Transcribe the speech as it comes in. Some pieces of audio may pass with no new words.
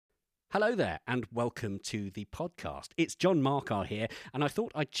Hello there, and welcome to the podcast. It's John Markar here, and I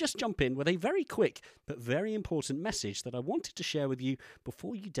thought I'd just jump in with a very quick but very important message that I wanted to share with you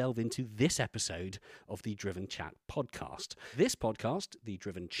before you delve into this episode of the Driven Chat podcast. This podcast, the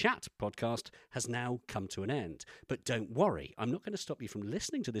Driven Chat podcast, has now come to an end. But don't worry, I'm not going to stop you from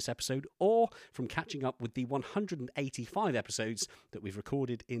listening to this episode or from catching up with the 185 episodes that we've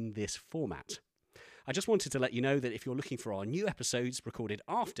recorded in this format. I just wanted to let you know that if you're looking for our new episodes recorded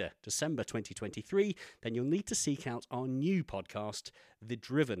after December 2023, then you'll need to seek out our new podcast, The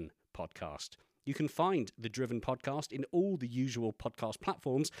Driven Podcast. You can find The Driven Podcast in all the usual podcast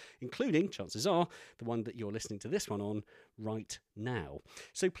platforms, including, chances are, the one that you're listening to this one on right now.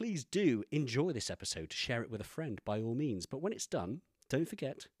 So please do enjoy this episode, share it with a friend by all means. But when it's done, don't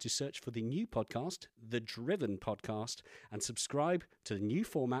forget to search for the new podcast, The Driven Podcast, and subscribe to the new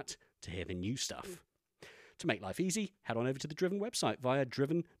format to hear the new stuff. To make life easy, head on over to the Driven website via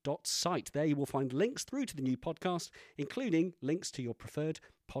driven.site. There you will find links through to the new podcast, including links to your preferred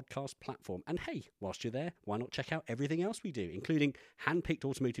podcast platform. And hey, whilst you're there, why not check out everything else we do, including hand-picked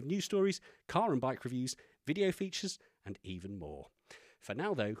automotive news stories, car and bike reviews, video features, and even more. For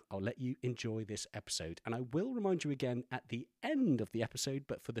now, though, I'll let you enjoy this episode, and I will remind you again at the end of the episode,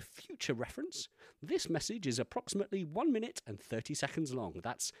 but for the future reference, this message is approximately 1 minute and 30 seconds long.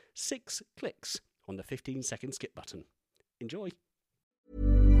 That's 6 clicks on the 15-second skip button. Enjoy.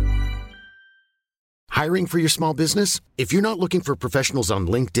 Hiring for your small business? If you're not looking for professionals on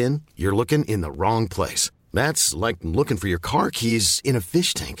LinkedIn, you're looking in the wrong place. That's like looking for your car keys in a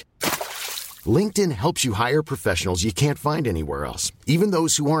fish tank. LinkedIn helps you hire professionals you can't find anywhere else, even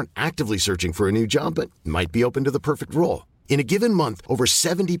those who aren't actively searching for a new job but might be open to the perfect role. In a given month, over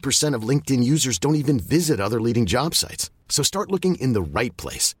 70% of LinkedIn users don't even visit other leading job sites. So start looking in the right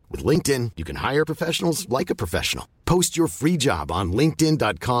place. With LinkedIn, you can hire professionals like a professional. Post your free job on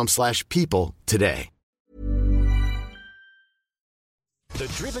linkedin.com/people today. The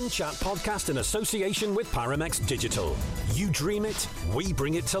Driven Chat podcast in association with Paramex Digital. You dream it, we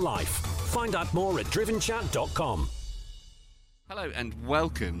bring it to life. Find out more at drivenchat.com. Hello and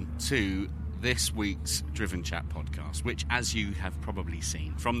welcome to this week's Driven Chat podcast, which, as you have probably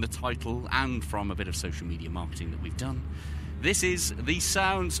seen from the title and from a bit of social media marketing that we've done, this is the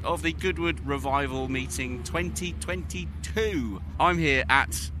sounds of the Goodwood Revival Meeting 2022. I'm here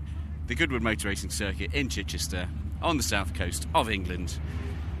at the Goodwood Motor Racing Circuit in Chichester on the south coast of England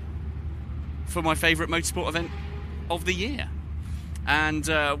for my favourite motorsport event of the year. And,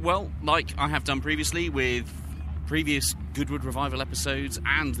 well, like I have done previously with previous Goodwood Revival episodes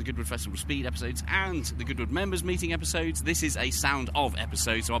and the Goodwood Festival of Speed episodes and the Goodwood Members Meeting episodes, this is a sound of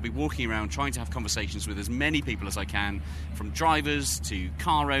episode, so I'll be walking around trying to have conversations with as many people as I can, from drivers to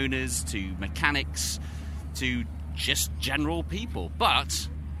car owners to mechanics to just general people. But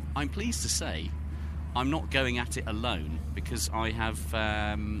I'm pleased to say I'm not going at it alone, because I've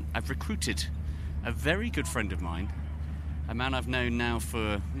recruited a very good friend of mine, a man I've known now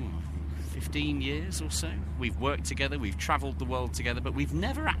for 15 years or so. We've worked together, we've travelled the world together, but we've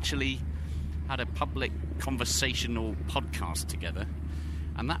never actually had a public conversational podcast together.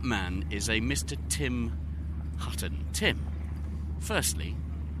 And that man is a Mr. Tim Hutton. Tim, firstly,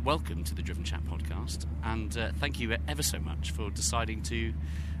 welcome to the Driven Chat podcast, and thank you ever so much for deciding to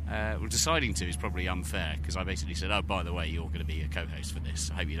is probably unfair, because I basically said, oh, by the way, you're going to be a co-host for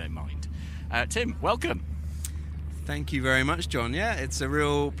this. I hope you don't mind. Tim, welcome. Thank you very much, John. Yeah, it's a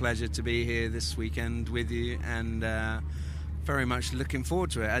real pleasure to be here this weekend with you, and very much looking forward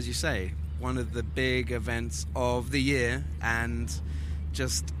to it. As you say, one of the big events of the year, and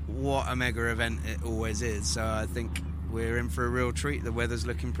just what a mega event it always is. So I think we're in for a real treat. The weather's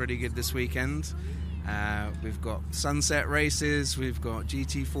looking pretty good this weekend. We've got sunset races, we've got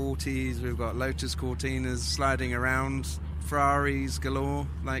GT40s, we've got Lotus Cortinas sliding around, Ferraris galore.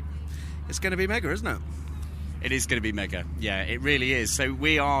 Like, it's going to be mega, isn't it? It is going to be mega. Yeah, it really is. So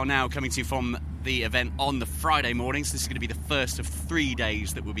we are now coming to you from the event on the Friday morning. So this is going to be the first of 3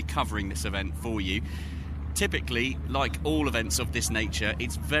 days that we'll be covering this event for you. Typically, like all events of this nature,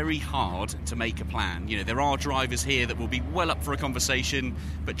 it's very hard to make a plan. You know, there are drivers here that will be well up for a conversation,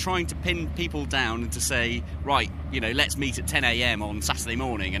 but trying to pin people down and to say, right, you know, let's meet at 10 a.m. on Saturday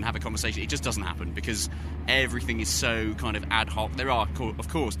morning and have a conversation, it just doesn't happen, because everything is so kind of ad hoc. There are, of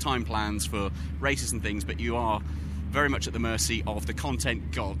course, time plans for races and things, but you are very much at the mercy of the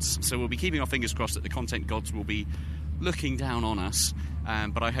content gods. So we'll be keeping our fingers crossed that the content gods will be looking down on us,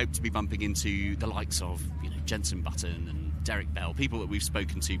 but I hope to be bumping into the likes of, you know, Jensen Button and Derek Bell, people that we've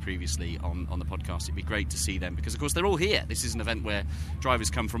spoken to previously on the podcast. It'd be great to see them because, of course, they're all here. This is an event where drivers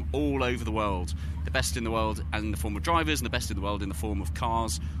come from all over the world. The best in the world in the form of drivers and the best in the world in the form of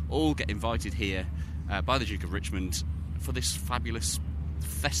cars all get invited here by the Duke of Richmond for this fabulous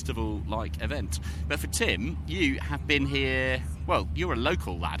festival-like event. But for Tim, you have been here... Well, you're a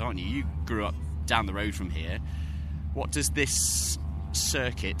local lad, aren't you? You grew up down the road from here. What does this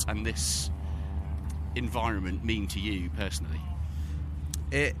circuit and this environment mean to you personally?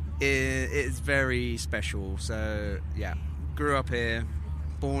 It is very special. So, yeah, grew up here,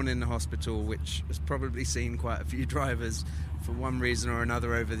 born in the hospital, which has probably seen quite a few drivers for one reason or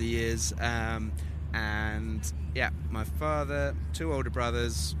another over the years. And, yeah, my father, 2 older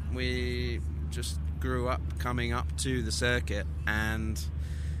brothers, we just grew up coming up to the circuit, and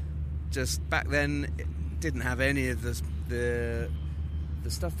just back then it didn't have any of the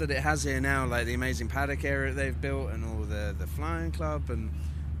stuff that it has here now, like the amazing paddock area they've built and all the flying club, and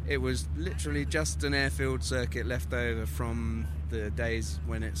it was literally just an airfield circuit left over from the days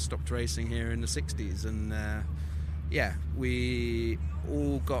when it stopped racing here in the 60s. And yeah, we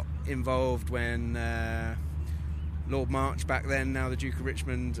all got involved when Lord March, back then, now the Duke of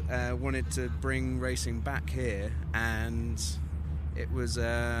Richmond, wanted to bring racing back here, and it was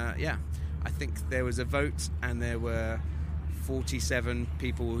yeah, I think there was a vote, and there were 47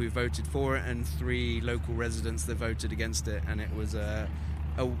 people who voted for it and 3 local residents that voted against it, and it was a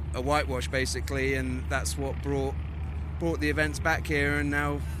whitewash basically, and that's what brought the events back here. And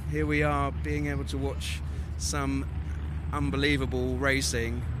now here we are, being able to watch some unbelievable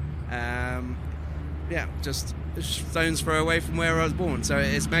racing. Yeah, just a stone's throw away from where I was born, so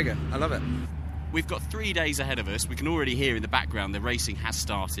it's mega. I love it. We've got 3 days ahead of us. We can already hear in the background the racing has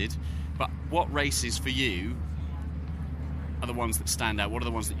started. But what races for you are the ones that stand out? What are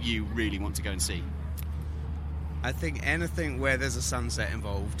the ones that you really want to go and see? I think anything where there's a sunset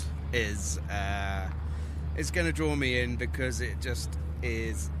involved is going to draw me in, because it just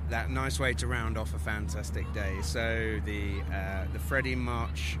is that nice way to round off a fantastic day. So the Freddie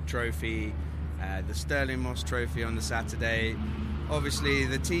March Trophy, the Sterling Moss Trophy on the Saturday. Obviously,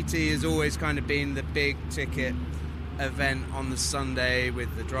 the TT has always kind of been the big ticket event on the Sunday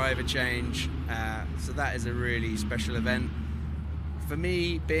with the driver change. So that is a really special event. For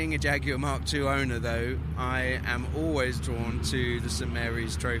me, being a Jaguar Mark II owner, though, I am always drawn to the St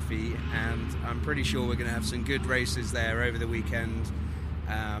Mary's Trophy, and I'm pretty sure we're going to have some good races there over the weekend.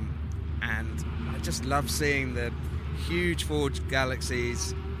 And I just love seeing the huge Ford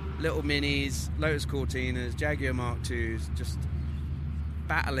Galaxies, little Minis, Lotus Cortinas, Jaguar Mark IIs, just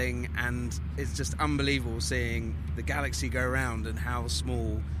battling, and it's just unbelievable seeing the Galaxy go around and how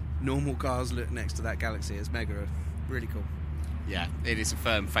small normal cars look next to that Galaxy. It's mega, really cool. Yeah, it is a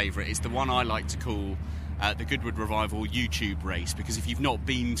firm favourite. It's the one I like to call the Goodwood Revival YouTube race, because if you've not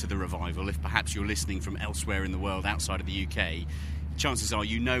been to the Revival, if perhaps you're listening from elsewhere in the world outside of the UK, chances are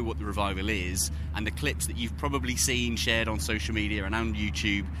you know what the Revival is, and the clips that you've probably seen shared on social media and on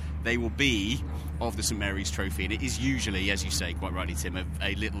YouTube, they will be of the St Mary's Trophy, and it is usually, as you say quite rightly, Tim,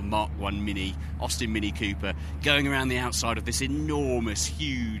 a little Mark I Mini, Austin Mini Cooper, going around the outside of this enormous,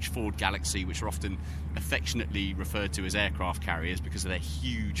 huge Ford Galaxy, which are often affectionately referred to as aircraft carriers because of their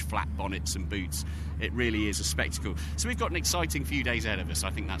huge flat bonnets and boots. It really is a spectacle. So we've got an exciting few days ahead of us,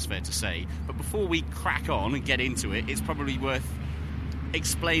 I think that's fair to say. But before we crack on and get into it, it's probably worth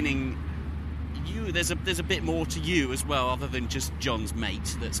explaining you. There's a bit more to you as well, other than just John's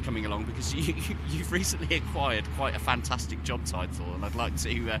mate that's coming along, because you've recently acquired quite a fantastic job title, and I'd like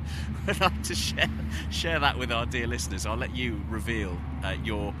to share that with our dear listeners. I'll let you reveal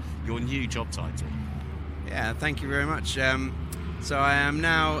your new job title. Yeah, thank you very much. So I am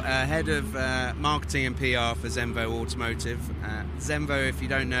now head of marketing and PR for Zenvo Automotive. Zenvo, if you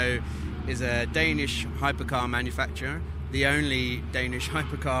don't know, is a Danish hypercar manufacturer, the only Danish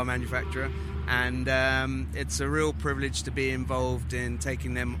hypercar manufacturer, and it's a real privilege to be involved in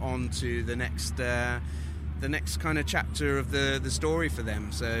taking them on to the next kind of chapter of the story for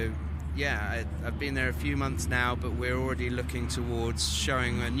them. So yeah, I've been there a few months now, but we're already looking towards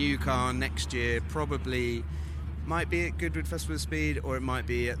showing a new car next year. Probably might be at Goodwood Festival of Speed, or it might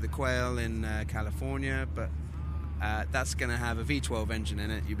be at the Quail in California, but that's going to have a V12 engine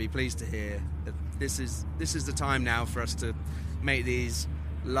in it. You'll be pleased to hear that this is the time now for us to make these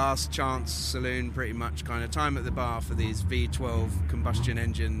last chance saloon, pretty much kind of time at the bar for these V12 combustion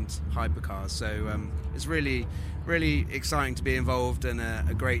engined hypercars. So it's really, really exciting to be involved, and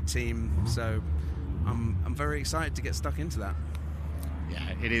a great team. So I'm very excited to get stuck into that.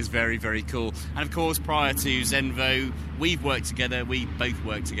 Yeah, it is very, very cool. And of course, prior to Zenvo, we've worked together. We both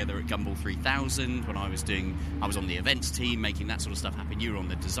worked together at Gumball 3000 when I was on the events team, making that sort of stuff happen. You were on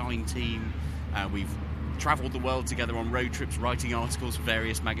the design team. We've travelled the world together on road trips, writing articles for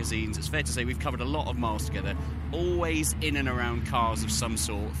various magazines. It's fair to say we've covered a lot of miles together, always in and around cars of some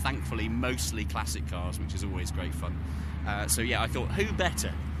sort. Thankfully, mostly classic cars, which is always great fun. So yeah, I thought, who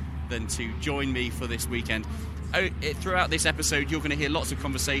better than to join me for this weekend? Throughout this episode, you're going to hear lots of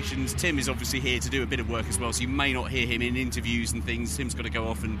conversations. Tim is obviously here to do a bit of work as well, so you may not hear him in interviews and things. Tim's got to go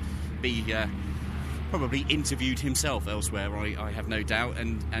off and be probably interviewed himself elsewhere, I have no doubt,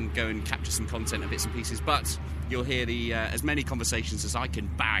 and go and capture some content and bits and pieces. But you'll hear as many conversations as I can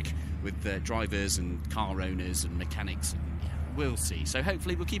bag with drivers and car owners and mechanics. We'll see. So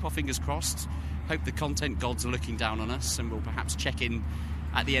hopefully we'll keep our fingers crossed. Hope the content gods are looking down on us, and we'll perhaps check in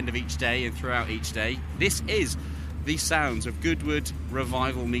at the end of each day and throughout each day. This is the sounds of Goodwood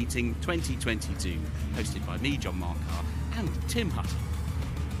Revival Meeting 2022, hosted by me, John Markar, and Tim Hutton.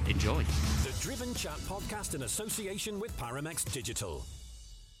 Enjoy. The Driven Chat podcast in association with Paramex Digital.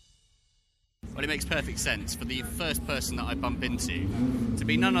 Well, it makes perfect sense for the first person that I bump into to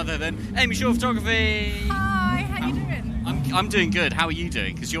be none other than Amy Shaw Photography. Hi, how you doing? I'm doing good. How are you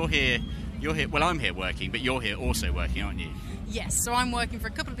doing? Because you're here. Well, I'm here working, but you're here also working, aren't you? Yes, so I'm working for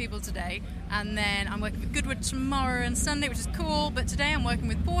a couple of people today, and then I'm working with Goodwood tomorrow and Sunday, which is cool, but today I'm working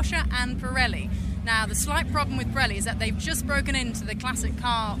with Porsche and Pirelli. Now, the slight problem with Pirelli is that they've just broken into the classic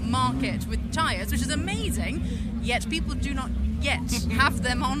car market with tyres, which is amazing, yet people do not yet have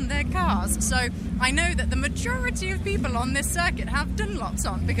them on their cars. So I know that the majority of people on this circuit have Dunlops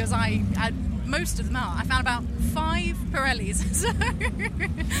on, because most of them are. I found about 5 Pirellis. So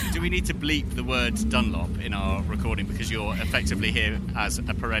do we need to bleep the word Dunlop in our recording because you're effectively here as a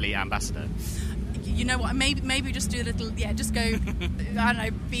Pirelli ambassador? You know what? Maybe just do a little. Yeah, just go. I don't know.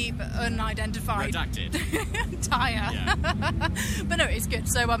 Beep unidentified. Redacted. Tyre. Yeah. But no, it's good.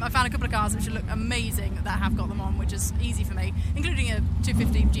 So I found a couple of cars which look amazing that have got them on, which is easy for me, including a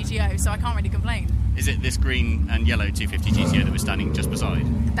 250 GTO. So I can't really complain. Is it this green and yellow 250 GTO that we're standing just beside?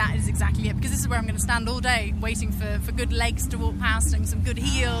 That is exactly it, because this is where I'm going to stand all day, waiting for good legs to walk past and some good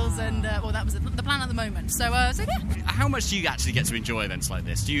heels, and well, that was the plan at the moment. So yeah. How much do you actually get to enjoy events like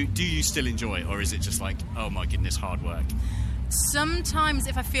this? Do you still enjoy it, or is it just like, oh my goodness, hard work? Sometimes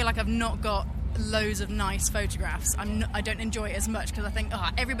if I feel like I've not got loads of nice photographs, I don't enjoy it as much, because I think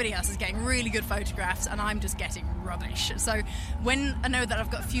everybody else is getting really good photographs and I'm just getting rubbish. So when I know that I've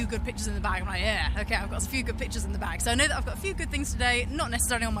got a few good pictures in the bag, I'm like, yeah, okay, I've got a few good pictures in the bag. So I know that I've got a few good things today, not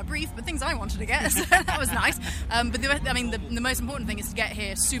necessarily on my brief, but things I wanted to get. So that was nice. But the most important thing is to get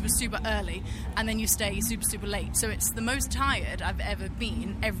here super, super early, and then you stay super, super late. So it's the most tired I've ever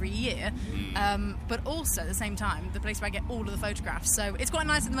been every year. But also at the same time, the place where I get all of the photographs. So it's quite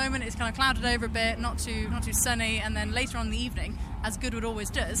nice at the moment. It's kind of clouded over a bit, not too sunny, and then later on in the evening, as Goodwood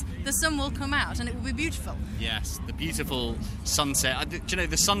always does, the sun will come out and it will be beautiful. Yes, the beautiful sunset. Do you know,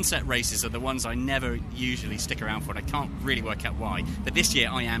 the sunset races are the ones I never usually stick around for, and I can't really work out why. But this year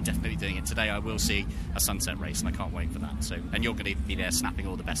I am definitely doing it. Today I will see a sunset race, and I can't wait for that. So, and you're going to be there snapping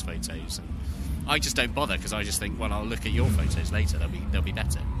all the best photos. And I just don't bother, because I just think, well, I'll look at your photos later. They'll be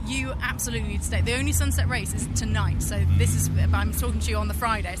better. You absolutely need to stay. The only sunset race is tonight. So I'm talking to you on the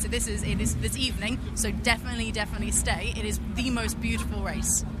Friday. So it is this evening. So definitely stay. It is the most beautiful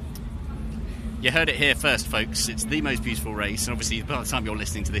race. You heard it here first, folks. It's the most beautiful race, and obviously by the time you're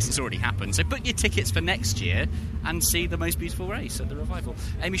listening to this, it's already happened. So book your tickets for next year and see the most beautiful race at the Revival.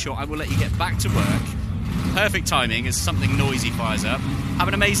 Amy Shaw, I will let you get back to work. Perfect timing as something noisy fires up. Have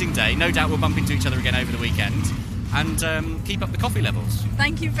an amazing day. No doubt we'll bump into each other again over the weekend. And keep up the coffee levels.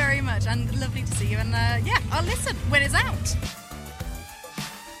 Thank you very much, and lovely to see you. And I'll listen when it's out.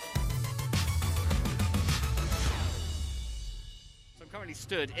 So I'm currently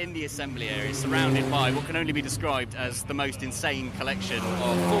stood in the assembly area, surrounded by what can only be described as the most insane collection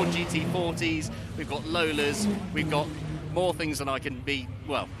of Ford GT40s. We've got Lolas. We've got more things than I can be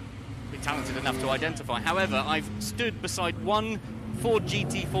talented enough to identify. However, I've stood beside one Ford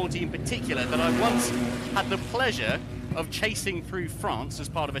GT40 in particular that I once had the pleasure of chasing through France as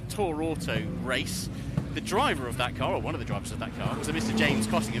part of a Tour Auto race. The driver of that car, or one of the drivers of that car, was a Mr. James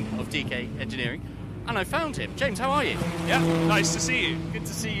Cottingham of DK Engineering, and I found him. James, how are you? Yeah, nice to see you. Good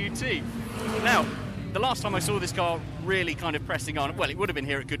to see you too. Now, the last time I saw this car really kind of pressing on, well, it would have been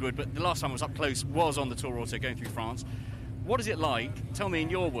here at Goodwood, but the last time I was up close was on the Tour Auto going through France. What is it like, tell me in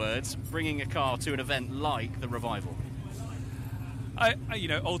your words, bringing a car to an event like the Revival?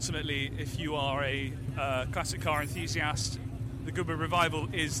 Ultimately, if you are a classic car enthusiast, the Goodwood Revival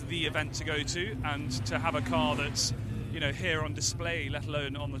is the event to go to, and to have a car that's here on display, let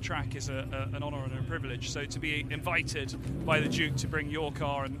alone on the track, is an honour and a privilege. So to be invited by the Duke to bring your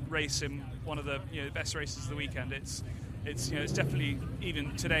car and race in one of the best races of the weekend, it's definitely,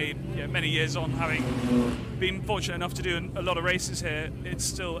 even today, many years on, having been fortunate enough to do a lot of races here, it's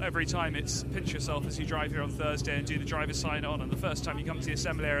still, every time, it's pinch yourself as you drive here on Thursday and do the driver's sign on, and the first time you come to the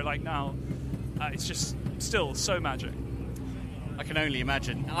assembly area like now, it's just still so magic. I can only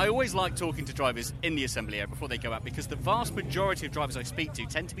imagine. I always like talking to drivers in the assembly area before they go out, because the vast majority of drivers I speak to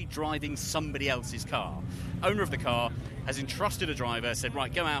tend to be driving somebody else's car. Owner of the car has entrusted a driver, said,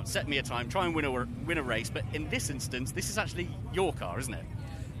 right, go out, set me a time, try and win a race. But in this instance, this is actually your car, isn't it?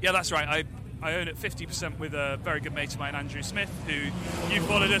 Yeah, that's right. I own it 50% with a very good mate of mine, Andrew Smith, who you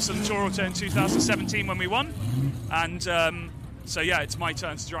followed us on the Tour Auto in 2017 when we won. And so yeah, it's my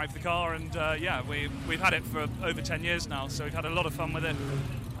turn to drive the car, and we've had it for over 10 years now, so we've had a lot of fun with it,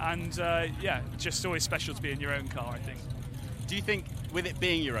 and just always special to be in your own car, I think. Do you think, with it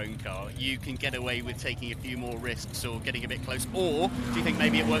being your own car, you can get away with taking a few more risks or getting a bit close, or do you think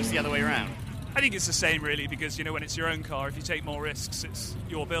maybe it works the other way around? I think it's the same, really, because when it's your own car, if you take more risks, it's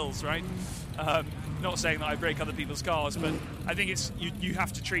your bills, right? Not saying that I break other people's cars, but I think it's you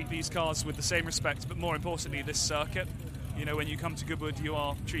have to treat these cars with the same respect, but more importantly, this circuit. When you come to Goodwood, you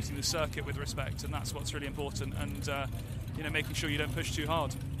are treating the circuit with respect, and that's what's really important, and making sure you don't push too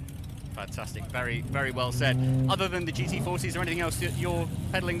hard. Fantastic. Very, very well said. Other than the GT40, is there anything else that you're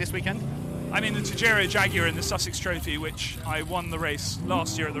pedaling this weekend? I'm in the Tajero Jaguar in the Sussex Trophy, which I won the race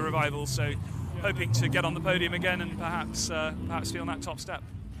last year at the Revival, so hoping to get on the podium again and perhaps feel that top step.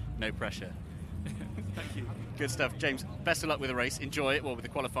 No pressure. Thank you. Good stuff. James, best of luck with the race. Enjoy it, with the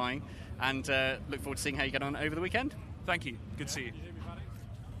qualifying, and look forward to seeing how you get on over the weekend. Thank you. Good to see you.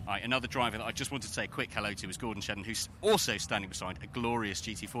 All right, another driver that I just wanted to say a quick hello to is Gordon Shedden, who's also standing beside a glorious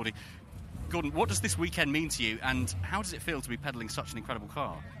GT40. Gordon, what does this weekend mean to you, and how does it feel to be pedaling such an incredible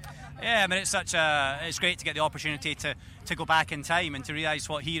car? Yeah, I mean, it's great to get the opportunity to go back in time and to realise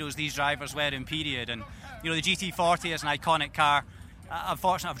what heroes these drivers were in period. And the GT40 is an iconic car. I'm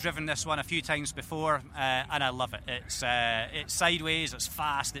fortunate I've driven this one a few times before, and I love it. It's sideways, it's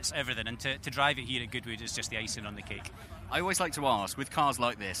fast, it's everything, and to drive it here at Goodwood is just the icing on the cake. I always like to ask, with cars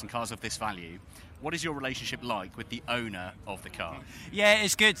like this and cars of this value, what is your relationship like with the owner of the car? Yeah,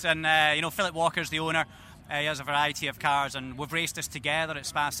 it's good, and Philip Walker's the owner. He has a variety of cars, and we've raced this together.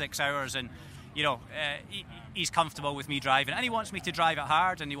 It's past 6 hours, and he's comfortable with me driving, and he wants me to drive it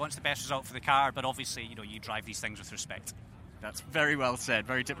hard, and he wants the best result for the car. But obviously, you drive these things with respect. That's very well said,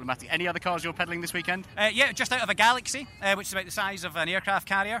 very diplomatic. Any other cars you're pedaling this weekend? Yeah, just out of a Galaxy, which is about the size of an aircraft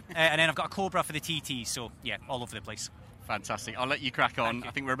carrier, and then I've got a Cobra for the TT, so yeah, all over the place. Fantastic. I'll let you crack on.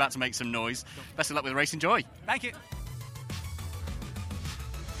 I think we're about to make some noise. Best of luck with the race. Enjoy. Thank you.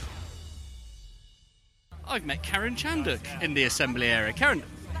 I've met Karen Chanduk in the assembly area. Karen,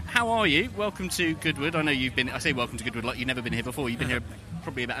 how are you? Welcome to Goodwood. I know I say welcome to Goodwood like you've never been here before. You've been here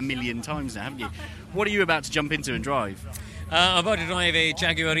probably about 1 million times now, haven't you? What are you about to jump into and drive? I'm about to drive a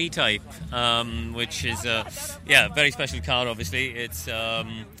Jaguar E-Type, which is a very special car, obviously. It's I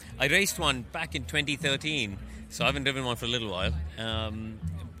raced one back in 2013, so I haven't driven one for a little while. And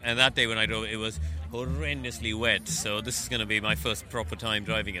that day when I drove it was horrendously wet, so this is going to be my first proper time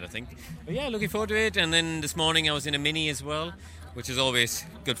driving it, I think. But yeah, looking forward to it. And then this morning I was in a Mini as well, which is always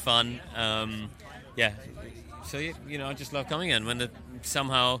good fun. So I just love coming in when when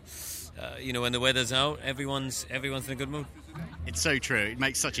the weather's out, everyone's in a good mood. It's so true. It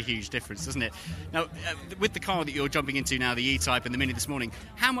makes such a huge difference, doesn't it? Now, with the car that you're jumping into now, the E-Type and the Mini this morning,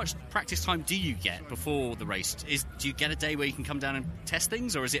 how much practice time do you get before the race? Do you get a day where you can come down and test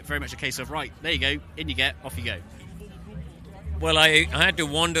things, or is it very much a case of, right, there you go, in you get, off you go? Well, I had to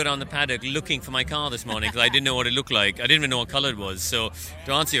wander around the paddock looking for my car this morning because I didn't know what it looked like. I didn't even know what colour it was. So,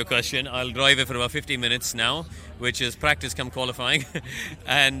 to answer your question, I'll drive it for about 15 minutes now, which is practice come qualifying,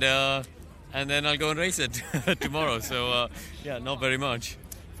 and then I'll go and race it tomorrow. So, not very much.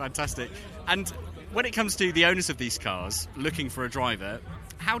 Fantastic. And when it comes to the owners of these cars looking for a driver,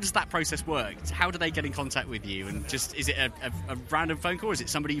 how does that process work? How do they get in contact with you? And is it a random phone call? Is it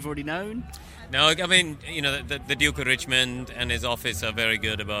somebody you've already known? No, I mean, the Duke of Richmond and his office are very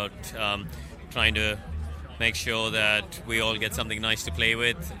good about trying to make sure that we all get something nice to play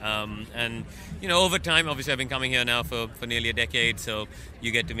with. And over time, obviously I've been coming here now for nearly a decade, so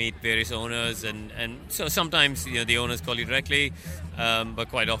you get to meet various owners, and so sometimes the owners call you directly, but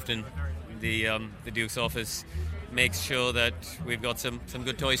quite often the Duke's office makes sure that we've got some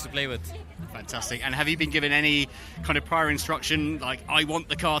good toys to play with. Fantastic. And have you been given any kind of prior instruction, like, I want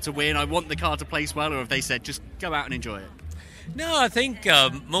the car to win, I want the car to place well, or have they said just go out and enjoy it? No, I think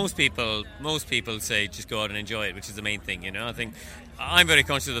most people say just go out and enjoy it, which is the main thing. I think I'm very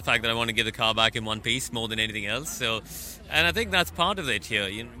conscious of the fact that I want to give the car back in one piece more than anything else. So, and I think that's part of it here.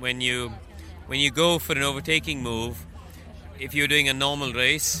 When you go for an overtaking move, if you're doing a normal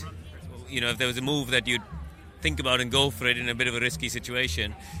race, if there was a move that you'd think about and go for it in a bit of a risky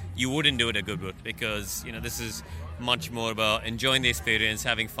situation, you wouldn't do it at Goodwood, because this is much more about enjoying the experience,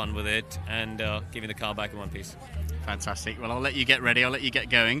 having fun with it, and giving the car back in one piece. Fantastic. Well, I'll let you get ready. I'll let you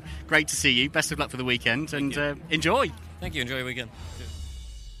get going. Great to see you. Best of luck for the weekend, and enjoy. Thank you. Enjoy your weekend.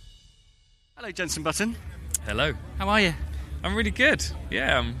 Hello, Jensen Button. Hello. How are you? I'm really good.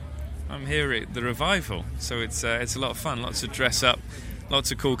 Yeah, I'm here at the Revival, so it's a lot of fun. Lots of dress up,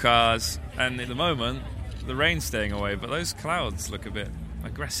 lots of cool cars, and at the moment the rain's staying away, but those clouds look a bit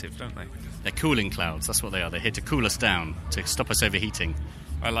aggressive, don't they? They're cooling clouds. That's what they are. They're here to cool us down, to stop us overheating.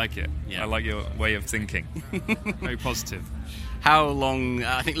 I like it. Yeah. I like your way of thinking. Very positive. How long...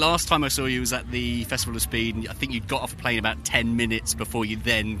 I think last time I saw you was at the Festival of Speed, and I think you got off a plane about 10 minutes before you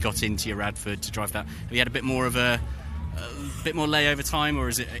then got into your Radford to drive that. Have you had a bit more layover time, or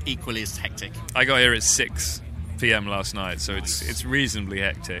is it equally as hectic? I got here at 6 p.m. last night, so it's reasonably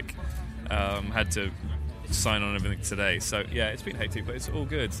hectic. Had to sign on everything today, so yeah, it's been hectic, but it's all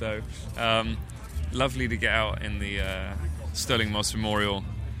good. So lovely to get out in the Stirling Moss Memorial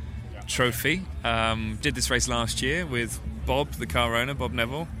Trophy. Did this race last year with Bob, the car owner, Bob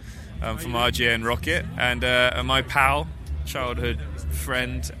Neville, from RGN Rocket, and my pal, childhood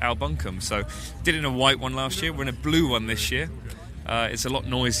friend, Al Buncombe. So did it in a white one last year. We're in a blue one this year. It's a lot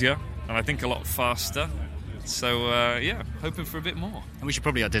noisier and I think a lot faster. So hoping for a bit more. And we should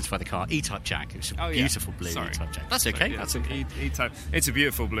probably identify the car. E-Type Jack. It's a beautiful blue. Sorry. E-Type Jack. That's okay. Yeah, That's okay. E-Type. It's a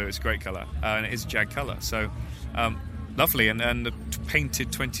beautiful blue. It's a great colour, and it is a Jag colour. So lovely, and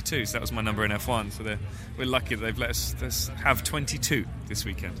painted 22. So that was my number in F1. So we're lucky that they've let us have 22 this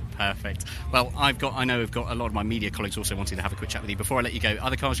weekend. Perfect. Well, I know we've got a lot of my media colleagues also wanting to have a quick chat with you. Before I let you go,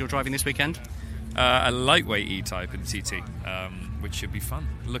 other cars you're driving this weekend? A lightweight E-Type in TT, which should be fun.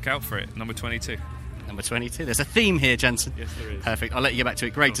 Look out for it. Number 22. Number 22. There's a theme here, Jensen. Yes, there is. Perfect. I'll let you get back to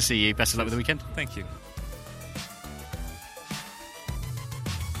it. Great to see you. Best of luck with the weekend. Thank you.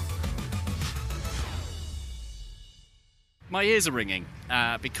 My ears are ringing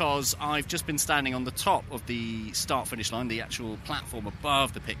because I've just been standing on the top of the start-finish line, the actual platform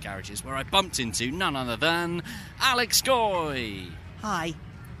above the pit garages, where I bumped into none other than Alex Goy. Hi.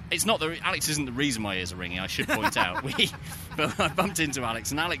 It's not Alex isn't the reason my ears are ringing, I should point out. But I bumped into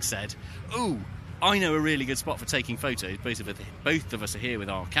Alex, and Alex said, "Ooh, I know a really good spot for taking photos." Both of us are here with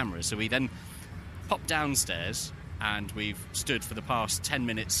our cameras, so we then popped downstairs, and we've stood for the past 10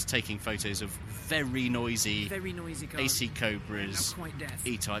 minutes taking photos of very noisy cars. AC Cobras, Not quite deaf.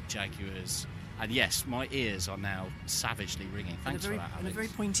 E-Type Jaguars. And yes, my ears are now savagely ringing. Thanks for that, Alex. And a very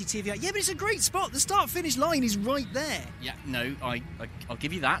pointy TV. Yeah, but it's a great spot. The start-finish line is right there. Yeah, no, I'll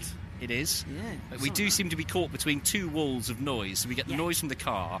give you that. It is. Yeah. But we do seem to be caught between two walls of noise. So we get the noise from the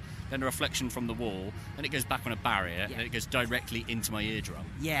car, then a reflection from the wall, then it goes back on a barrier, and then it goes directly into my eardrum.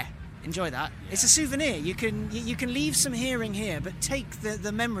 Yeah. Enjoy that. Yeah. It's a souvenir. You can leave some hearing here, but take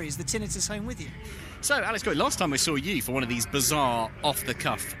the memories, the tinnitus home with you. So, Alex Goy, last time I saw you for one of these bizarre,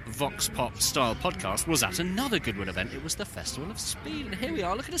 off-the-cuff, vox pop style podcasts was at another Goodwood event. It was the Festival of Speed, and here we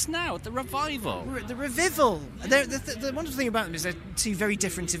are. Look at us now at the Revival. We're at the Revival. The wonderful thing about them is they're two very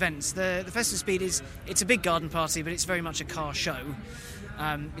different events. The Festival of Speed it's a big garden party, but it's very much a car show.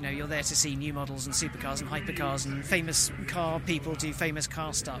 You're there to see new models and supercars and hypercars, and famous car people do famous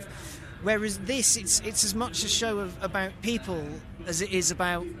car stuff. Whereas this, it's as much a show about people as it is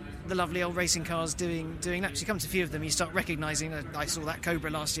about the lovely old racing cars doing laps. You come to a few of them, you start recognising, I saw that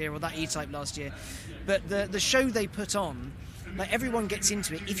Cobra last year or that E-Type last year. But the show they put on, like, everyone gets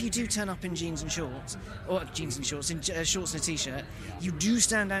into it. If you do turn up in jeans and shorts, in shorts and a t-shirt, you do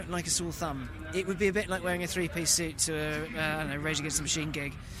stand out like a sore thumb. It would be a bit like wearing a three-piece suit to a Rage Against the Machine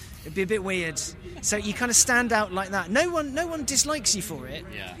gig. It'd be a bit weird. So you kind of stand out like that. No one dislikes you for it,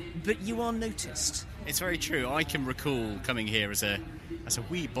 but you are noticed. It's very true. I can recall coming here as a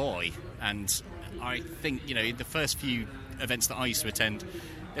wee boy, and I think, in the first few events that I used to attend,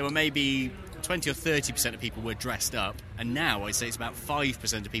 there were maybe 20 or 30% of people were dressed up, and now I'd say it's about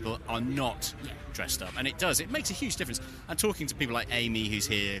 5% of people are not dressed up, and it makes a huge difference. I'm talking to people like Amy, who's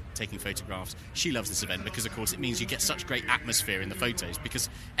here taking photographs. She loves this event because, of course, it means you get such great atmosphere in the photos because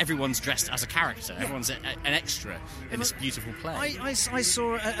everyone's dressed as a character. Everyone's an extra in this beautiful play. I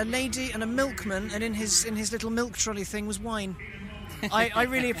saw a lady and a milkman, and in his little milk trolley thing was wine. I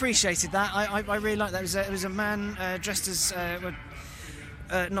really appreciated that. I really liked that. It was a man dressed as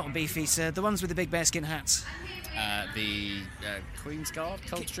not a Beefeater, the ones with the big bearskin hats. The Queen's Guard,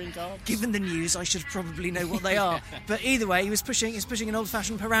 Coldstream Guard. Given the news, I should probably know what they are. But either way, he's pushing an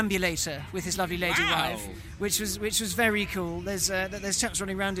old-fashioned perambulator with his lovely lady wife, which was very cool. There's chaps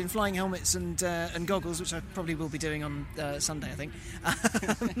running around in flying helmets and goggles, which I probably will be doing on Sunday, I think.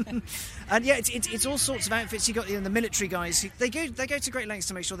 And yeah, it's all sorts of outfits. You got the military guys. They go to great lengths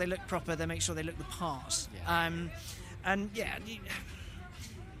to make sure they look proper. They make sure they look the part. Yeah. And yeah.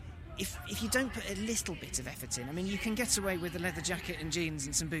 If you don't put a little bit of effort in, I mean, you can get away with a leather jacket and jeans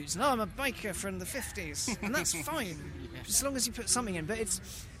and some boots. And I'm a biker from the 50s, and that's fine, as long as you put something in. But it's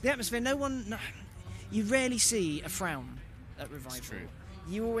the atmosphere. You rarely see a frown at Revival. It's true.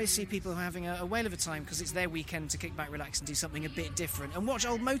 You always see people having a whale of a time because it's their weekend to kick back, relax, and do something a bit different, and watch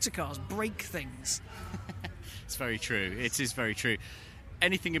old motor cars break things. It's very true. It is very true.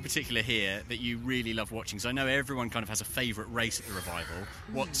 Anything in particular here that you really love watching? Because I know everyone kind of has a favourite race at the Revival.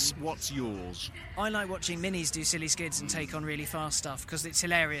 What's yours? I like watching minis do silly skids and take on really fast stuff because it's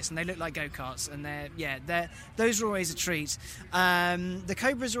hilarious and they look like go-karts and those are always a treat. The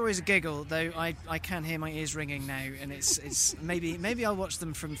Cobras are always a giggle, though I can hear my ears ringing now, and it's maybe I'll watch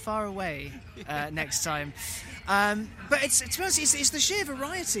them from far away next time. But it's the sheer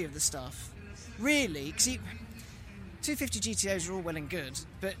variety of the stuff, really. 250 GTOs are all well and good,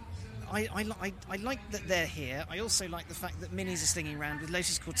 but I like that they're here. I also like the fact that minis are slinging around with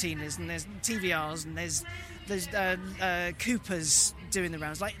Lotus Cortinas, and there's TVRs, and there's Coopers doing the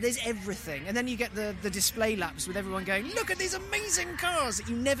rounds. Like, there's everything. And then you get the display laps with everyone going, look at these amazing cars that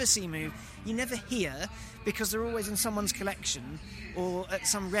you never see move, you never hear, because they're always in someone's collection or at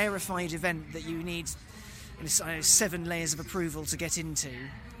some rarefied event that you need 7 layers of approval to get into.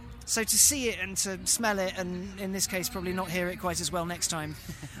 So to see it and to smell it, and in this case probably not hear it quite as well next time,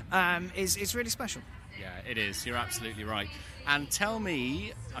 is really special. Yeah, it is. You're absolutely right. And tell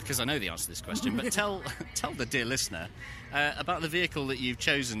me, because I know the answer to this question, but tell the dear listener about the vehicle that you've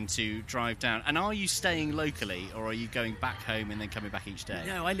chosen to drive down. And are you staying locally, or are you going back home and then coming back each day?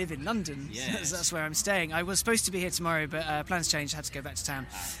 No, I live in London. Yes. That's where I'm staying. I was supposed to be here tomorrow, but plans changed. I had to go back to town.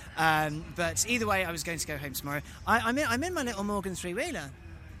 But either way, I was going to go home tomorrow. I'm in my little Morgan three-wheeler.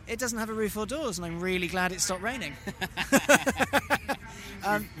 It doesn't have a roof or doors, and I'm really glad it stopped raining.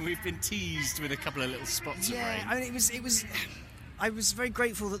 We've been teased with a couple of little spots of rain. I mean, it was. I was very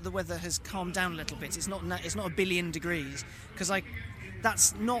grateful that the weather has calmed down a little bit. It's not a billion degrees, because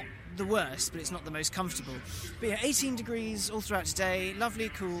that's not the worst, but it's not the most comfortable. But yeah, 18 degrees all throughout today, lovely,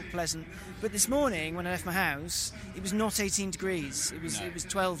 cool, pleasant. But this morning, when I left my house, it was not 18 degrees. It was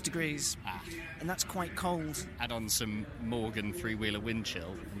 12 degrees, and that's quite cold. Add on some Morgan three-wheeler wind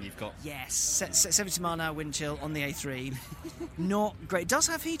chill, and you've got 70 mile an hour wind chill on the A3. Not great. It does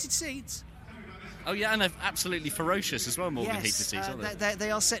have heated seats. Oh yeah, and they're absolutely ferocious as well, Morgan heated seats, aren't they?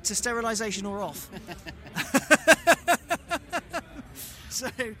 They are set to sterilisation or off. So,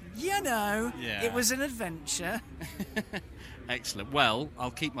 it was an adventure. Excellent. Well,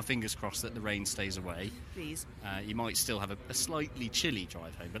 I'll keep my fingers crossed that the rain stays away. Please. You might still have a slightly chilly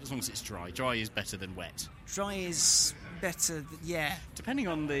drive home, but as long as it's dry. Dry is better than wet. Dry is better, Depending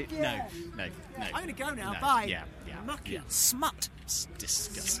on the... Yeah. No. I'm going to go now, no. bye. Yeah. Mucky. Smut. It's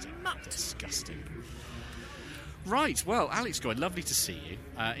disgusting. Disgusting. Right, well, Alex Goodwood, lovely to see you.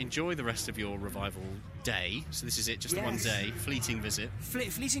 Enjoy the rest of your Revival day. So this is it, just the one day, fleeting visit.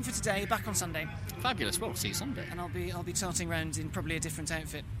 Fleeting for today, back on Sunday. Fabulous, well, we'll see you Sunday. And I'll be tarting around in probably a different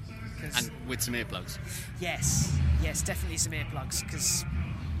outfit. And with some earplugs? Yes, definitely some earplugs, because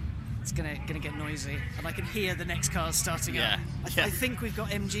it's gonna get noisy, and I can hear the next cars starting up. I think we've got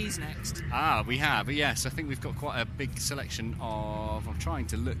MGs next. We have. Yes, I think we've got quite a big selection of. I'm trying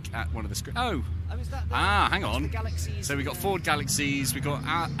to look at one of the scripts. Is that hang on. The Galaxies. So we've got Ford Galaxies, we've got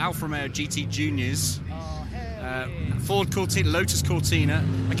Alfa Romeo GT Juniors, Ford Cortina, Lotus Cortina.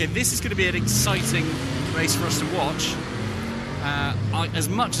 Okay, this is going to be an exciting race for us to watch. As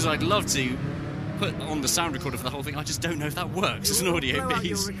much as I'd love to put on the sound recorder for the whole thing, I just don't know if that works as an audio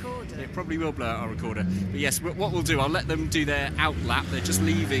piece. It probably will blow out our recorder. But yes, what we'll do, I'll let them do their out lap. They're just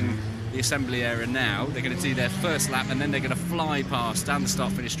leaving the assembly area now. They're going to do their first lap, and then they're going to fly past down the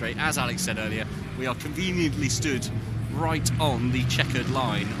start-finish straight. As Alex said earlier, we are conveniently stood right on the checkered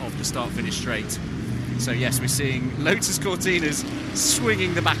line of the start-finish straight. So yes, we're seeing Lotus Cortinas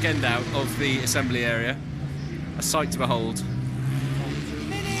swinging the back end out of the assembly area. A sight to behold.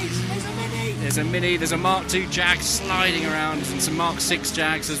 There's a Mini, there's a Mark II Jag sliding around, and some Mark VI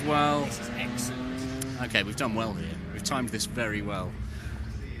Jags as well. This is excellent. Okay, we've done well here. We've timed this very well.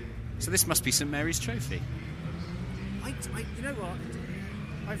 So this must be St Mary's Trophy. You know what?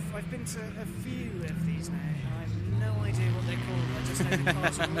 I've been to a few of these now. I'm no idea what they're called. I just know the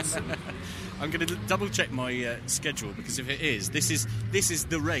cars are awesome. I'm going to double check my schedule, because if it is, this is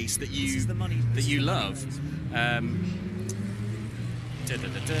the race that you This is the money that you love.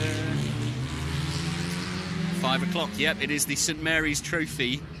 5 o'clock. Yep, it is the St Mary's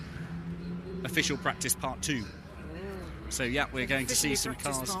Trophy official practice part 2. So yeah, we're going to see some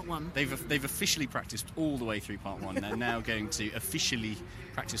cars. Part 1. They've officially practiced all the way through part 1. They're now going to officially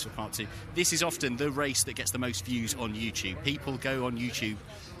practice for part 2. This is often the race that gets the most views on YouTube. People go on YouTube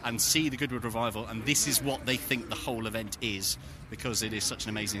and see the Goodwood Revival, and this is what they think the whole event is, because it is such an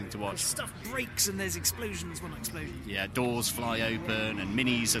amazing thing to watch. Stuff breaks and there's explosions. Well, not explosions. Yeah, doors fly open and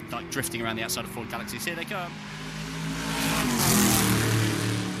minis are like drifting around the outside of Ford Galaxies. Here they come.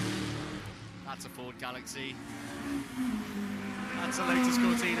 That's a Ford Galaxy. That's a Lotus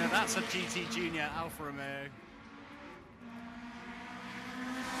Cortina. That's a GT Junior Alfa Romeo.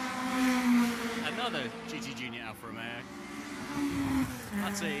 Another GT Junior Alfa Romeo.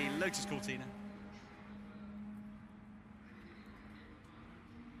 That's a Lotus Cortina.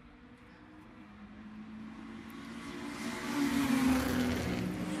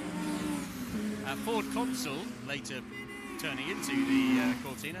 Ford Consul, later turning into the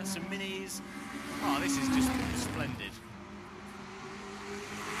Cortina. Some minis. Oh, this is just splendid.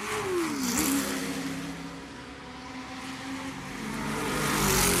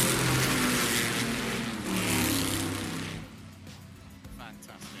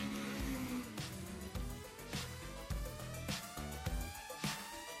 Fantastic.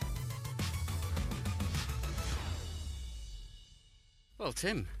 Well,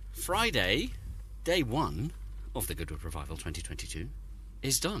 Tim, Friday, day 1 of the Goodwood Revival 2022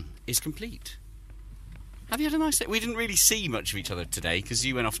 is done, is complete. Have you had a nice day? We didn't really see much of each other today because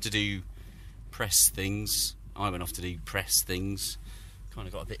you went off to do press things. I went off to do press things. Kind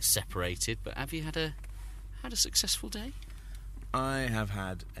of got a bit separated. But have you had a successful day? I have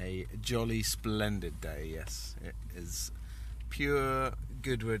had a jolly splendid day, yes. It is pure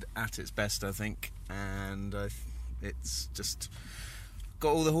Goodwood at its best, I think. And it's just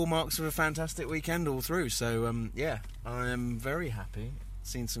got all the hallmarks of a fantastic weekend all through. So, yeah, I am very happy.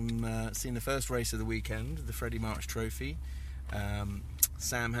 Seen the first race of the weekend, the Freddie March Trophy.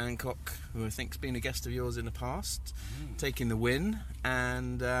 Sam Hancock, who I think's been a guest of yours in the past, taking the win.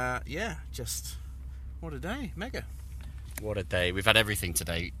 And yeah, just what a day, mega. What a day. We've had everything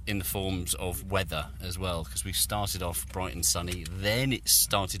today in the forms of weather as well, because we started off bright and sunny, then it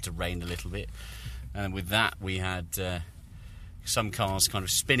started to rain a little bit, and with that we had some cars kind of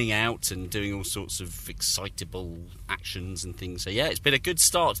spinning out and doing all sorts of excitable actions and things. So yeah, it's been a good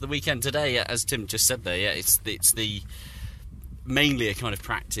start to the weekend today, as Tim just said there. Yeah, it's the mainly a kind of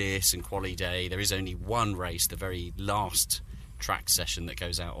practice and quali day. There is only one race, the very last track session that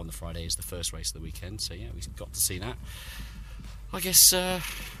goes out on the Friday is the first race of the weekend. So yeah, we've got to see that. I guess we'll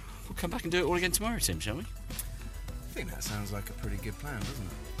come back and do it all again tomorrow, Tim, shall we? I think that sounds like a pretty good plan, doesn't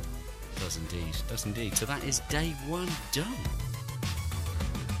it? Does indeed, does indeed. So that is day 1 done.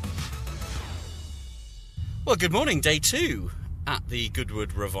 Well, good morning, day 2 at the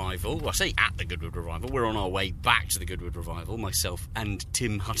Goodwood Revival. Well, I say at the Goodwood Revival. We're on our way back to the Goodwood Revival, myself and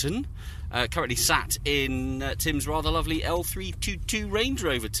Tim Hutton. Currently sat in Tim's rather lovely L322 Range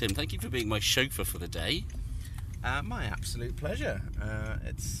Rover. Tim, thank you for being my chauffeur for the day. My absolute pleasure.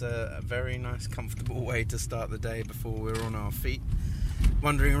 It's a very nice, comfortable way to start the day before we're on our feet,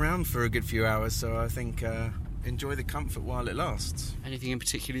 wandering around for a good few hours. So I think enjoy the comfort while it lasts. Anything in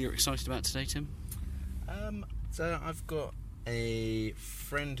particular you're excited about today, Tim? So I've got a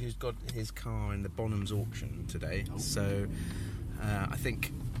friend who's got his car in the Bonhams auction today. Oh. So I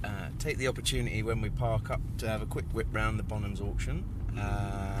think take the opportunity when we park up to have a quick whip round the Bonhams auction.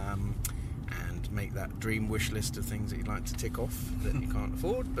 And make that dream wish list of things that you'd like to tick off that you can't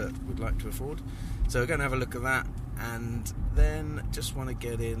afford but would like to afford. So we're going to have a look at that, and then just want to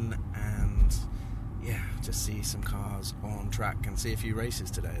get in and yeah, just see some cars on track and see a few races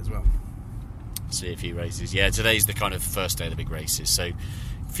today as well. See a few races. Yeah, today's the kind of first day of the big races, so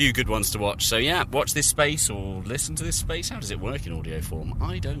a few good ones to watch. So yeah, watch this space or listen to this space. How does it work in audio form?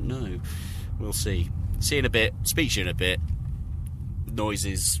 I don't know. We'll see. See you in a bit. Speak to you in a bit.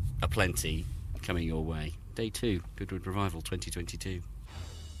 Noises aplenty coming your way. Day 2, Goodwood Revival 2022.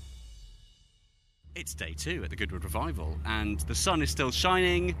 It's day 2 at the Goodwood Revival, and the sun is still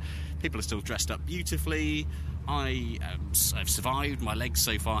shining. People are still dressed up beautifully. I've survived. My legs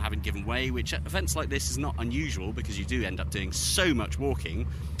so far haven't given way, which at events like this is not unusual because you do end up doing so much walking.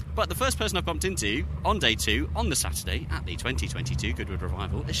 But the first person I've bumped into on day 2, on the Saturday, at the 2022 Goodwood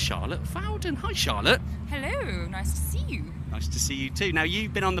Revival, is Charlotte Fowden. Hi, Charlotte. Hello, nice to see you. Nice to see you too. Now,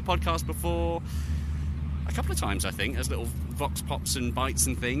 you've been on the podcast before. a couple of times, I think, as little vox pops and bites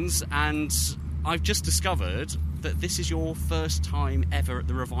and things, and I've just discovered that this is your first time ever at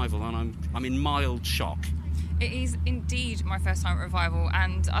the Revival, and I'm in mild shock. It is indeed my first time at Revival,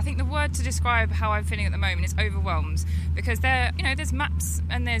 and I think the word to describe how I'm feeling at the moment is overwhelmed, because there's maps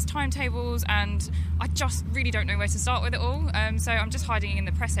and there's timetables, and I just really don't know where to start with it all. So I'm just hiding in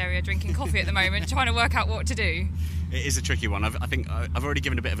the press area drinking coffee at the moment, trying to work out what to do. It is a tricky one. I think I've already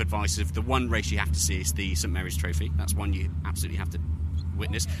given a bit of advice of the one race you have to see is the St Mary's Trophy. That's one you absolutely have to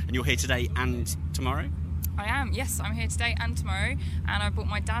witness. And you're here today and tomorrow? I am, yes, I'm here today and tomorrow, and I've brought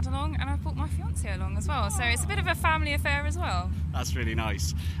my dad along and I've brought my fiancé along as well, so it's a bit of a family affair as well. That's really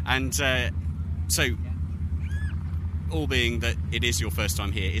nice. And so, all being that it is your first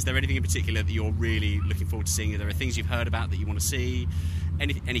time here, is there anything in particular that you're really looking forward to seeing? Are there things you've heard about that you want to see?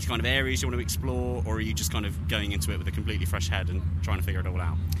 Any kind of areas you want to explore, or are you just kind of going into it with a completely fresh head and trying to figure it all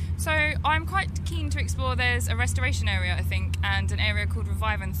out? So I'm quite keen to explore. There's a restoration area, I think, and an area called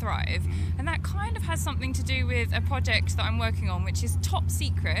Revive and Thrive, and that kind of has something to do with a project that I'm working on, which is top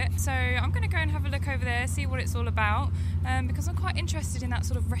secret. So I'm going to go and have a look over there, see what it's all about, because I'm quite interested in that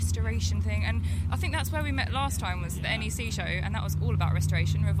sort of restoration thing. And I think that's where we met last time, was the NEC show, and that was all about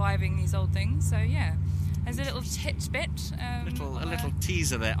restoration, reviving these old things. So yeah. There's a little tidbit. A little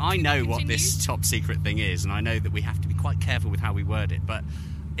teaser there. I know what this top secret thing is, and I know that we have to be quite careful with how we word it, but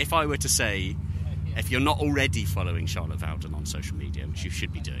if I were to say, if you're not already following Charlotte Vowden on social media, which you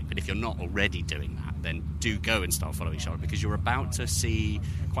should be doing, but if you're not already doing that, then do go and start following Charlotte, because you're about to see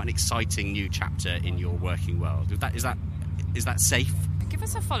quite an exciting new chapter in your working world. Is that safe? Give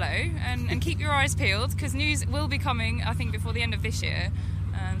us a follow and keep your eyes peeled, because news will be coming, I think, before the end of this year.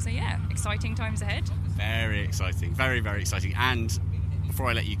 So yeah, exciting times ahead. Very exciting, very, very exciting. And before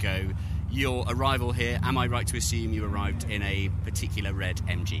I let you go, your arrival here, am I right to assume you arrived in a particular red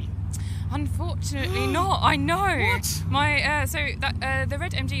MG? Unfortunately not. I know. What? The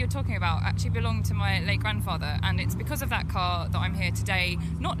red MG you're talking about actually belonged to my late grandfather, and it's because of that car that I'm here today.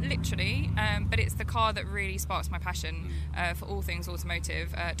 Not literally, but it's the car that really sparks my passion for all things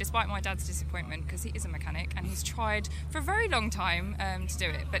automotive, despite my dad's disappointment, because he is a mechanic and he's tried for a very long time to do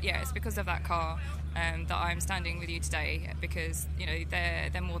it. But yeah, it's because of that car that I'm standing with you today, because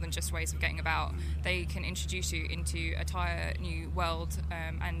they're more than just ways of getting about. They can introduce you into a entire new world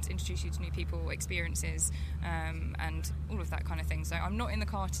and introduce you to new people, experiences, and all of that kind of thing. So I'm not in the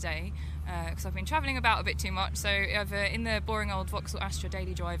car today because I've been travelling about a bit too much, so I've in the boring old Vauxhall Astra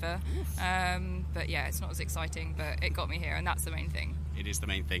daily driver, but yeah, it's not as exciting, but it got me here, and that's the main thing. It is the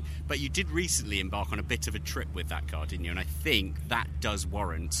main thing. But you did recently embark on a bit of a trip with that car, didn't you? And I think that does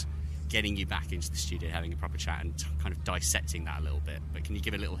warrant getting you back into the studio, having a proper chat and kind of dissecting that a little bit. But can you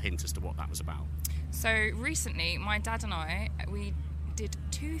give a little hint as to what that was about? So recently, my dad and I, we did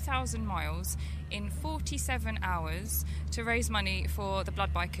 2,000 miles in 47 hours to raise money for the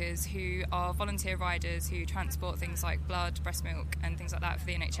blood bikers, who are volunteer riders who transport things like blood, breast milk and things like that for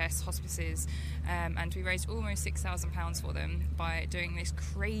the NHS hospices, and we raised almost £6,000 for them by doing this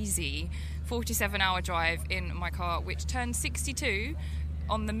crazy 47-hour drive in my car, which turned 62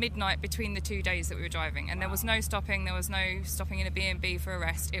 on the midnight between the 2 days that we were driving, and there was no stopping. There was no stopping in a B&B for a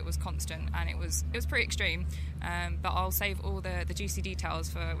rest. It was constant, and it was pretty extreme. But I'll save all the juicy details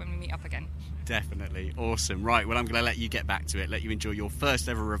for when we meet up again. Definitely. Awesome. Right, well, I'm going to let you get back to it, let you enjoy your first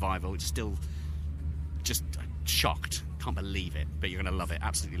ever Revival. It's still just shocked. Can't believe it, but you're going to love it,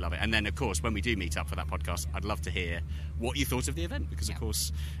 absolutely love it. And then, of course, when we do meet up for that podcast, I'd love to hear what you thought of the event, because, of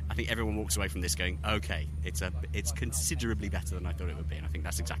course, I think everyone walks away from this going, okay, it's considerably better than I thought it would be, and I think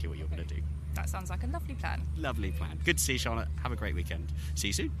that's exactly what you're going to do. That sounds like a lovely plan. Lovely plan. Good to see you, Charlotte. Have a great weekend. See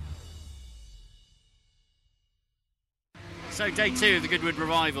you soon. So day 2 of the Goodwood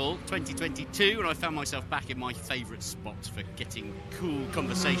Revival 2022, and I found myself back in my favourite spot for getting cool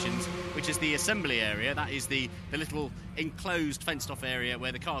conversations, which is the assembly area. That is the little enclosed fenced off area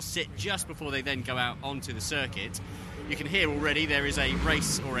where the cars sit just before they then go out onto the circuit. You can hear already there is a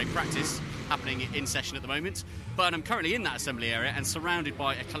race or a practice happening in session at the moment, but I'm currently in that assembly area and surrounded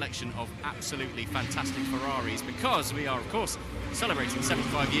by a collection of absolutely fantastic Ferraris, because we are, of course, celebrating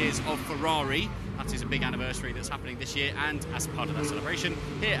 75 years of Ferrari. That is a big anniversary that's happening this year, and as part of that celebration,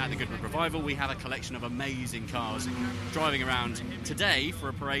 here at the Goodwood Revival, we have a collection of amazing cars driving around today for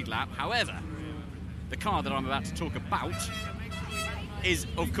a parade lap. However, the car that I'm about to talk about is,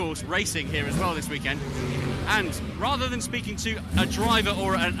 of course, racing here as well this weekend. And rather than speaking to a driver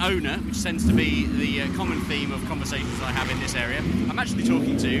or an owner, which tends to be the common theme of conversations I have in this area, I'm actually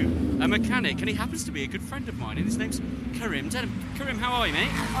talking to a mechanic, and he happens to be a good friend of mine, and his name's Karim. Karim, how are you, mate?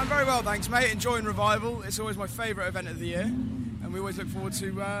 I'm very well, thanks, mate. Enjoying Revival. It's always my favourite event of the year, and we always look forward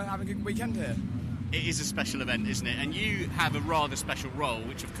to having a good weekend here. it is a special event, isn't it? And you have a rather special role,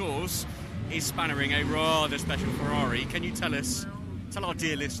 which of course is spannering a rather special Ferrari. Can you tell our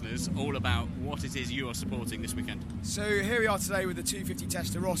dear listeners all about what it is you are supporting this weekend? So here we are today with the 250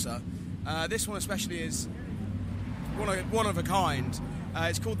 Testarossa. This one especially is one of a kind.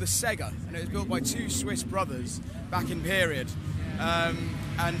 It's called the Sega, and it was built by two Swiss brothers back in period.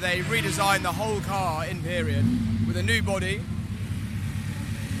 And they redesigned the whole car in period with a new body,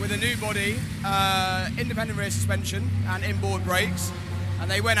 independent rear suspension and inboard brakes. And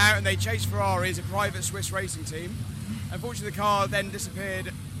they went out and they chased Ferrari as a private Swiss racing team. Unfortunately, the car then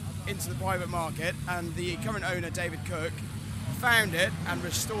disappeared into the private market, and the current owner, David Cook, found it and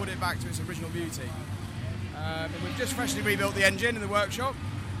restored it back to its original beauty. And we've just freshly rebuilt the engine in the workshop,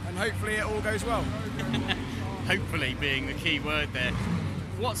 and hopefully it all goes well. Hopefully being the key word there.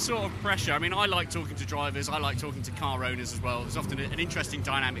 What sort of pressure? I mean, I like talking to drivers, I like talking to car owners as well. There's often an interesting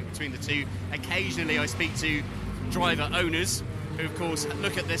dynamic between the two. Occasionally I speak to driver owners who, of course,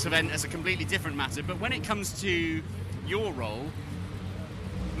 look at this event as a completely different matter. But when it comes to your role,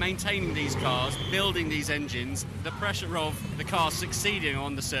 maintaining these cars, building these engines, the pressure of the car succeeding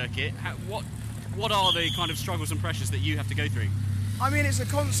on the circuit, what are the kind of struggles and pressures that you have to go through? I mean, it's a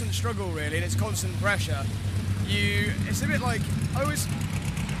constant struggle, really, and it's constant pressure. It's a bit like, I always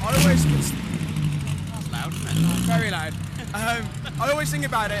That's loud, isn't it? Very loud. I always think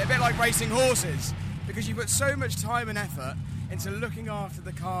about it a bit like racing horses, because you put so much time and effort into looking after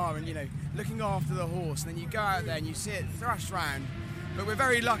the car and, looking after the horse, and then you go out there and you see it thrashed round. But we're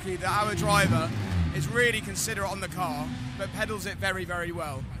very lucky that our driver is really considerate on the car, but pedals it very, very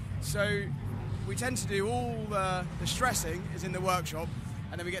well. So we tend to do all the stressing is in the workshop,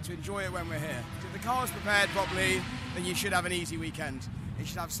 and then we get to enjoy it when we're here. So if the car's prepared properly, then you should have an easy weekend. You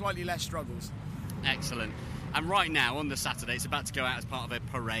should have slightly less struggles. Excellent. And right now, on the Saturday, it's about to go out as part of a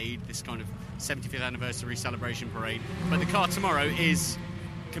parade, this kind of 75th anniversary celebration parade. But the car tomorrow is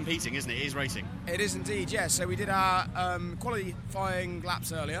competing, isn't it? It is racing. It is indeed, yes. So we did our qualifying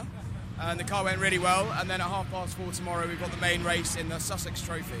laps earlier, and the car went really well. And then at 4:30 tomorrow, we've got the main race in the Sussex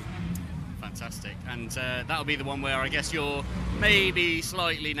Trophy. Fantastic. And that'll be the one where I guess you're maybe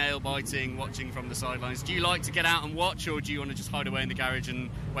slightly nail-biting, watching from the sidelines. Do you like to get out and watch, or do you want to just hide away in the garage and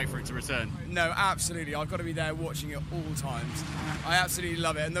wait for it to return? No, absolutely. I've got to be there watching it all times. I absolutely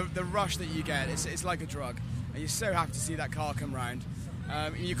love it. And the rush that you get, it's like a drug. And you're so happy to see that car come round.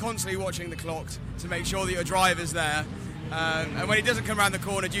 You're constantly watching the clock to make sure that your driver's there. And when he doesn't come around the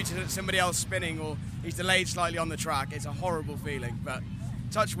corner due to somebody else spinning, or he's delayed slightly on the track, it's a horrible feeling. But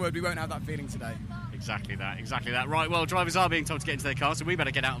touch wood, we won't have that feeling today. Exactly that. Right, well, drivers are being told to get into their cars, so we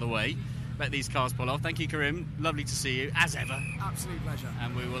better get out of the way, let these cars pull off. Thank you, Karim. Lovely to see you, as ever. Absolute pleasure.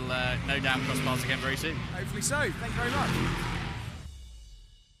 And we will no doubt cross paths again very soon. Hopefully so. Thank you very much.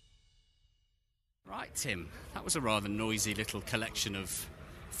 Right, Tim, that was a rather noisy little collection of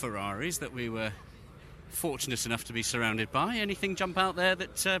Ferraris that we were fortunate enough to be surrounded by. Anything jump out there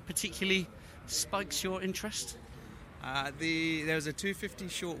that particularly spikes your interest? There's a 250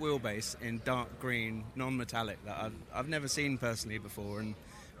 short wheelbase in dark green, non-metallic that I've never seen personally before, and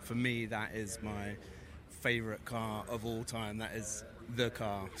for me that is my favourite car of all time. That is the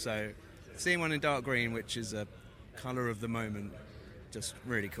car. So seeing one in dark green, which is a colour of the moment, just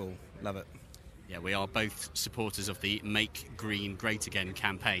really cool. Love it. Yeah, we are both supporters of the Make Green Great Again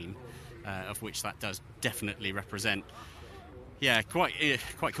campaign, of which that does definitely represent. Yeah, quite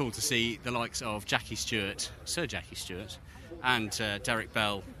cool to see the likes of Sir Jackie Stewart, and Derek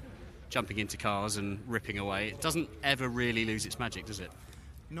Bell jumping into cars and ripping away. It doesn't ever really lose its magic, does it?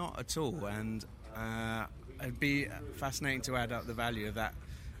 Not at all, and it'd be fascinating to add up the value of that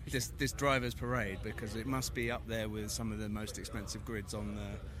this drivers' parade, because it must be up there with some of the most expensive grids on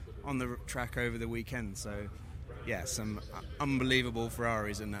the track over the weekend. So yeah, some unbelievable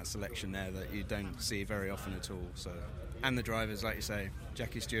Ferraris in that selection there that you don't see very often at all. So, and the drivers, like you say,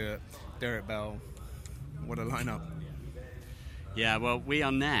 Jackie Stewart, Derek Bell, what a lineup. Yeah, well, we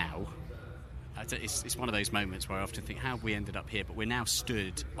are now, it's one of those moments where I often think, how have we ended up here? But we're now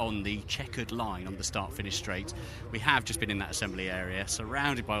stood on the checkered line on the start-finish straight. We have just been in that assembly area,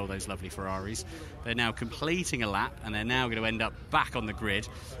 surrounded by all those lovely Ferraris. They're now completing a lap, and they're now going to end up back on the grid.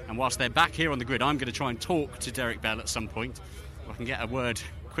 And whilst they're back here on the grid, I'm going to try and talk to Derek Bell at some point. If I can get a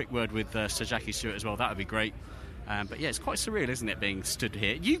quick word with Sir Jackie Stewart as well, that would be great. But yeah, it's quite surreal, isn't it, being stood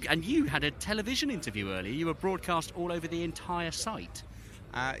here? You had a television interview earlier. You were broadcast all over the entire site.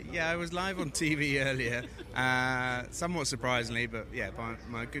 Yeah, I was live on TV earlier, somewhat surprisingly, but yeah, by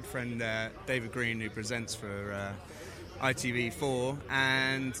my good friend David Green, who presents for ITV4,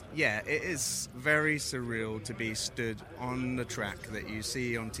 and yeah, it is very surreal to be stood on the track that you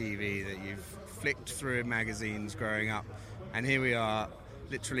see on TV, that you've flicked through magazines growing up, and here we are,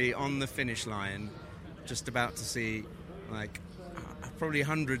 literally on the finish line, just about to see probably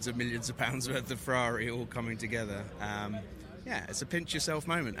hundreds of millions of pounds worth of Ferrari all coming together. It's a pinch yourself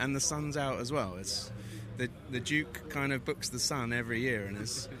moment, and the sun's out as well. It's the Duke kind of books the sun every year, and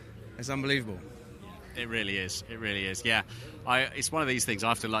it's unbelievable. It really is. It really is. Yeah, it's one of these things I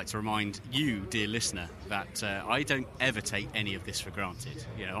have to like to remind you, dear listener, that I don't ever take any of this for granted.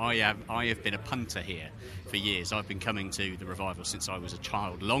 You know, I have been a punter here for years. I've been coming to the revival since I was a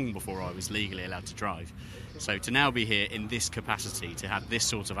child, long before I was legally allowed to drive. So to now be here in this capacity, to have this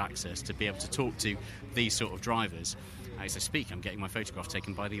sort of access, to be able to talk to these sort of drivers. As I speak, I'm getting my photograph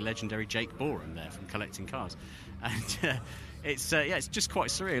taken by the legendary Jake Borum there from Collecting Cars, and it's just quite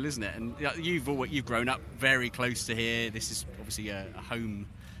surreal, isn't it? And you've grown up very close to here. This is obviously a home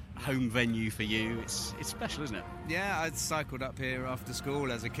venue for you. It's special, isn't it? Yeah, I'd cycled up here after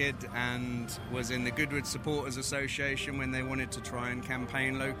school as a kid and was in the Goodwood Supporters Association when they wanted to try and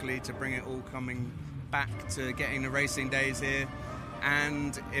campaign locally to bring it all coming back to getting the racing days here.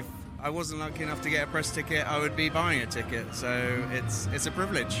 And if I wasn't lucky enough to get a press ticket, I would be buying a ticket. So it's a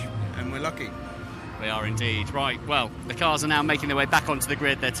privilege, and we're lucky. We are indeed. Right, well, the cars are now making their way back onto the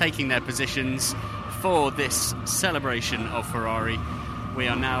grid. They're taking their positions for this celebration of Ferrari. We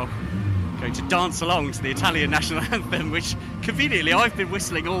are now going to dance along to the Italian national anthem, which conveniently I've been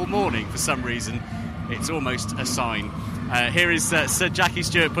whistling all morning for some reason. It's almost a sign. Here is Sir Jackie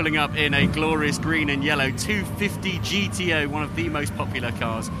Stewart pulling up in a glorious green and yellow 250 GTO, one of the most popular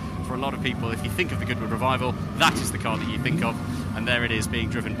cars for a lot of people. If you think of the Goodwood Revival, that is the car that you think of. And there it is, being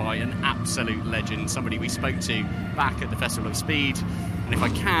driven by an absolute legend, somebody we spoke to back at the Festival of Speed. And if I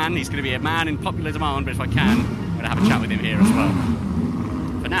can, he's going to be a man in popular demand, but if I can, I'm going to have a chat with him here as well.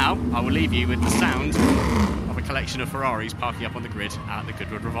 For now, I will leave you with the sound of a collection of Ferraris parking up on the grid at the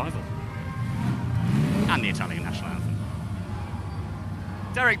Goodwood Revival. And the Italian national anthem.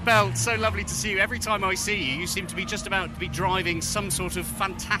 Derek Bell, so lovely to see you. Every time I see you, you seem to be just about to be driving some sort of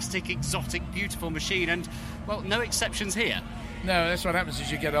fantastic, exotic, beautiful machine, and, well, no exceptions here. No, that's what happens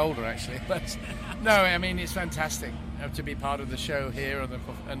as you get older, actually. But no, I mean, it's fantastic to be part of the show here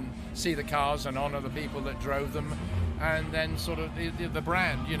and see the cars and honour the people that drove them, and then sort of the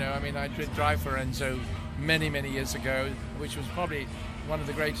brand, you know. I mean, I did drive for Enzo many, many years ago, which was probably one of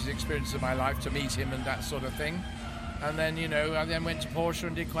the greatest experiences of my life, to meet him and that sort of thing. And then, you know, I then went to Porsche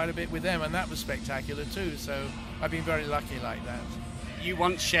and did quite a bit with them, and that was spectacular too. So I've been very lucky like that. You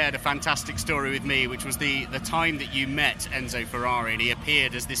once shared a fantastic story with me, which was the time that you met Enzo Ferrari, and he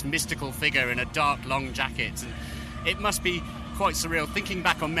appeared as this mystical figure in a dark, long jacket. And it must be quite surreal, thinking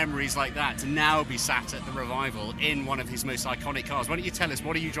back on memories like that, to now be sat at the Revival in one of his most iconic cars. Why don't you tell us,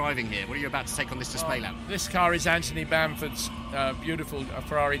 what are you driving here? What are you about to take on this display lap? This car is Anthony Bamford's beautiful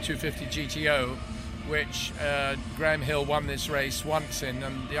Ferrari 250 GTO, which Graham Hill won this race once in,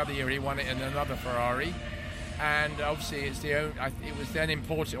 and the other year he won it in another Ferrari. And obviously it was then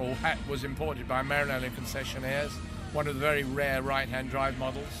imported, or was imported by Maranello concessionaires, one of the very rare right-hand drive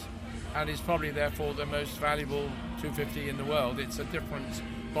models, and is probably therefore the most valuable 250 in the world. It's a different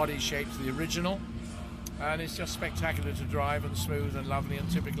body shape to the original, and it's just spectacular to drive and smooth and lovely and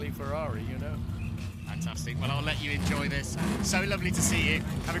typically Ferrari, you know. Fantastic. Well, I'll let you enjoy this. So lovely to see you.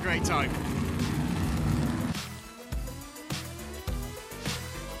 Have a great time.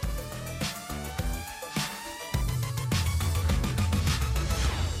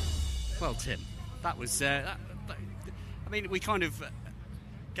 Well, Tim, that was... I mean, we kind of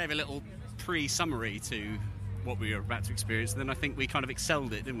gave a little pre-summary to what we were about to experience, and then I think we kind of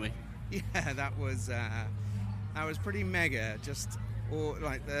excelled it, didn't we? Yeah, that was pretty mega. Just, or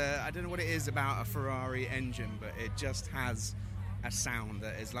like I don't know what it is about a Ferrari engine, but it just has a sound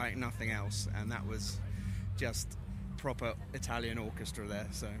that is like nothing else, and that was just proper Italian orchestra there.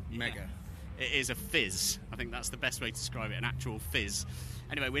 So mega. It is a fizz. I think that's the best way to describe it, an actual fizz.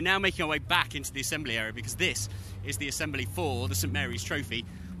 Anyway, we're now making our way back into the assembly area, because this is the assembly for the St Mary's Trophy,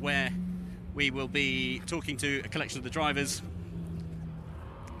 where we will be talking to a collection of the drivers.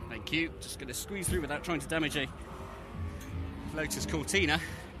 Thank you. Just going to squeeze through without trying to damage a Lotus Cortina.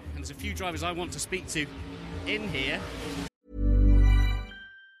 And there's a few drivers I want to speak to in here.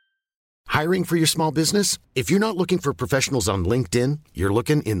 Hiring for your small business? If you're not looking for professionals on LinkedIn, you're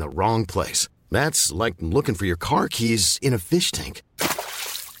looking in the wrong place. That's like looking for your car keys in a fish tank.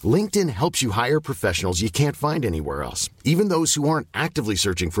 LinkedIn helps you hire professionals you can't find anywhere else, even those who aren't actively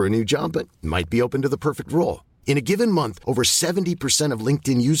searching for a new job but might be open to the perfect role. In a given month, over 70% of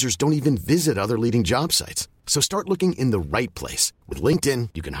LinkedIn users don't even visit other leading job sites. So start looking in the right place. With LinkedIn,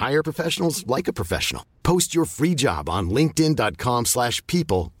 you can hire professionals like a professional. Post your free job on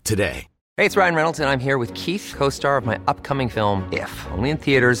linkedin.com/people today. Hey, it's Ryan Reynolds, and I'm here with Keith, co-star of my upcoming film, If, only in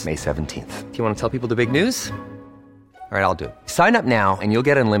theaters May 17th. Do you want to tell people the big news? All right, I'll do it. Sign up now and you'll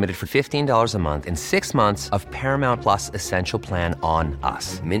get unlimited for $15 a month and 6 months of Paramount Plus Essential Plan on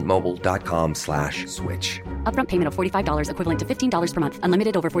us. MintMobile.com/switch. Upfront payment of $45 equivalent to $15 per month.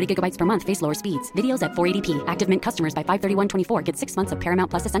 Unlimited over 40 gigabytes per month. Face lower speeds. Videos at 480p. Active Mint customers by 531.24 get 6 months of Paramount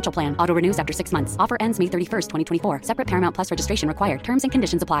Plus Essential Plan. Auto renews after 6 months. Offer ends May 31st, 2024. Separate Paramount Plus registration required. Terms and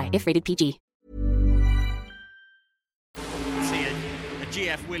conditions apply if rated PG. See a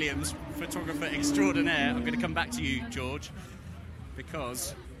GF Williams photographer extraordinaire. I'm going to come back to you, George,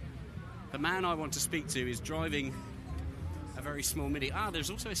 because the man I want to speak to is driving a very small Mini.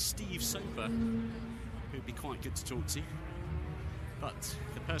 There's also a Steve Soper who'd be quite good to talk to. But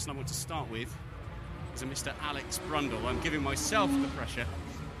the person I want to start with is a Mr. Alex Brundle. I'm giving myself the pressure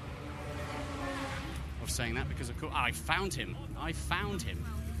of saying that because, of course, I found him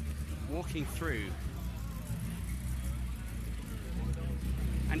walking through.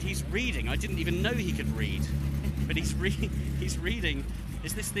 And he's reading. I didn't even know he could read. But he's reading.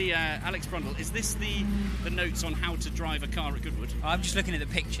 Is this the, Alex Brundle, is this the notes on how to drive a car at Goodwood? I'm just looking at the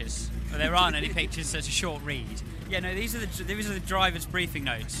pictures. Well, there aren't any pictures, so it's a short read. Yeah, no, these are the driver's briefing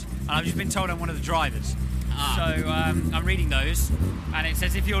notes. And I've just been told I'm one of the drivers. So I'm reading those. And it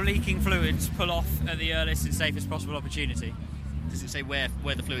says if you're leaking fluids, pull off at the earliest and safest possible opportunity. Does it say where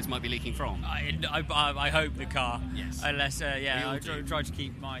the fluids might be leaking from? I hope the car. Yes. Unless, I try to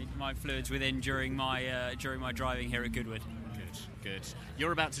keep my fluids within during my driving here at Goodwood. Good.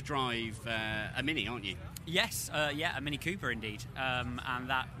 You're about to drive a Mini, aren't you? Yes, a Mini Cooper indeed, and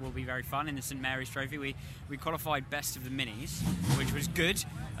that will be very fun in the St Mary's Trophy. We qualified best of the Minis, which was good,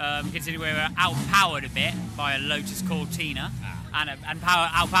 considering we were outpowered a bit by a Lotus Cortina and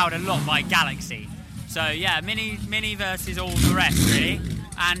outpowered a lot by Galaxy. So yeah, Mini versus all the rest really,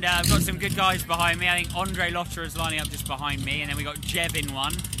 and I've got some good guys behind me. I think Andre Lotter is lining up just behind me, and then we got Jev in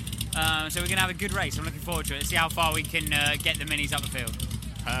one. So we're going to have a good race. I'm looking forward to it. See how far we can get the Minis up the field.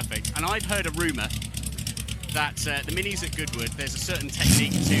 Perfect. And I've heard a rumour that the Minis at Goodwood, there's a certain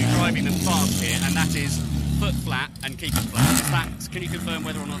technique to driving them fast here, and that is foot flat and keep it flat. Can you confirm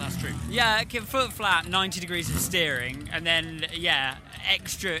whether or not that's true? Yeah, foot flat, 90 degrees of steering, and then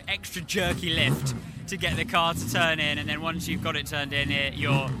extra jerky lift to get the car to turn in, and then once you've got it turned in,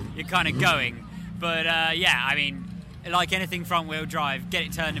 you're kind of going. But I mean, like anything front wheel drive, get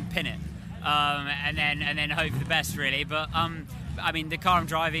it turned and pin it, and then hope for the best really. But I mean, the car I'm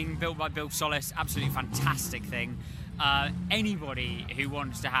driving, built by Bill Solis, absolutely fantastic thing. Anybody who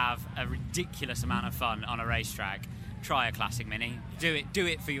wants to have a ridiculous amount of fun on a racetrack, try a classic Mini. Do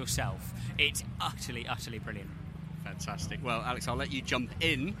it for yourself. It's utterly brilliant. Fantastic. Well, Alex, I'll let you jump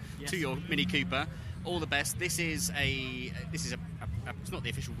in to your Mini Cooper. All the best. This is it's not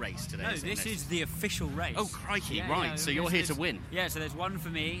the official race today. No, this is the official race. Oh, crikey! Right. So you're here to win. Yeah. So there's one for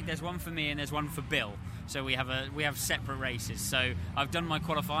me, and there's one for Bill. So we have separate races. So I've done my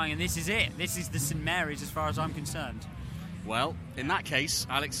qualifying, and this is it. This is the St Mary's as far as I'm concerned. Well, in that case,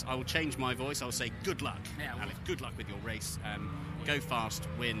 Alex, I will change my voice. I'll say good luck. Yeah, Alex, good luck with your race. Go fast,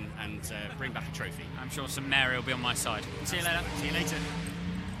 win, and bring back a trophy. I'm sure St Mary will be on my side. See you later. See you later.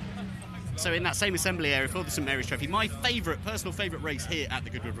 So in that same assembly area for the St Mary's Trophy, my personal favourite race here at the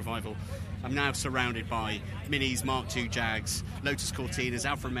Goodwood Revival, I'm now surrounded by Minis, Mark II Jags, Lotus Cortinas,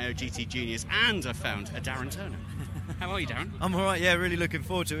 Alfa Romeo GT Juniors, and I found a Darren Turner. How are you, Darren? I'm all right, yeah, really looking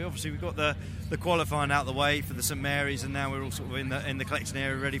forward to it. Obviously, we've got the qualifying out the way for the St Mary's, and now we're all sort of in the collecting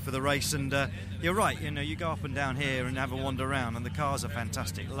area ready for the race. And you're right, you go up and down here and have a wander around, and the cars are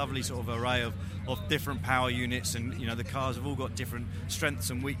fantastic. Lovely sort of array of different power units, and the cars have all got different strengths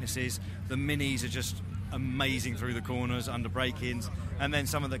and weaknesses. The Minis are just amazing through the corners, under break-ins, and then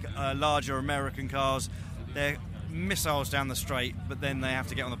some of the larger American cars, they're missiles down the straight, but then they have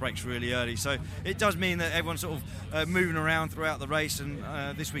to get on the brakes really early. So it does mean that everyone's sort of moving around throughout the race, and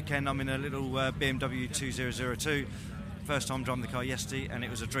this weekend I'm in a little BMW 2002. First time driving the car yesterday, and it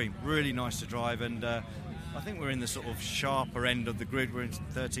was a dream. Really nice to drive, and I think we're in the sort of sharper end of the grid. We're in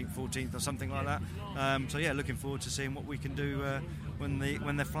 13th, 14th or something like that. So yeah, looking forward to seeing what we can do when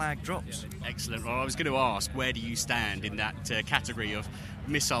the flag drops. Excellent. Well, I was going to ask, where do you stand in that category of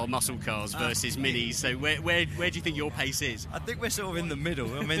missile muscle cars versus Minis? So where do you think your pace is? I think we're sort of in the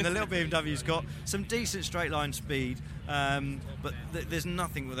middle. I mean, the little BMW's got some decent straight line speed, but there's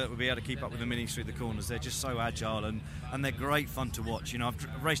nothing that would be able to keep up with the Minis through the corners. They're just so agile, and they're great fun to watch.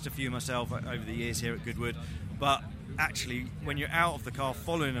 I've raced a few myself over the years here at Goodwood, but actually, when you're out of the car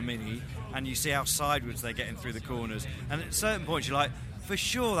following a Mini and you see how sideways they're getting through the corners, and at certain points you're like, for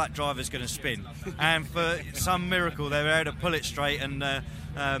sure that driver's going to spin, and for some miracle they were able to pull it straight and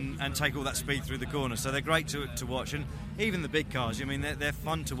take all that speed through the corner. So they're great to watch, and even the big cars, I mean, they're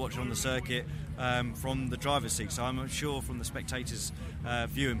fun to watch on the circuit from the driver's seat. So I'm sure from the spectators'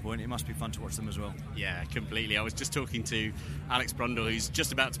 viewing point, it must be fun to watch them as well. Yeah, completely. I was just talking to Alex Brundle, who's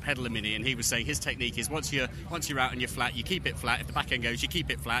just about to pedal a Mini, and he was saying his technique is once you're out and you're flat, you keep it flat. If the back end goes, you keep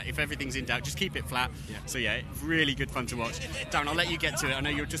it flat. If everything's in doubt, just keep it flat. Yeah. So yeah, really good fun to watch. Darren, I'll let you get to it. I know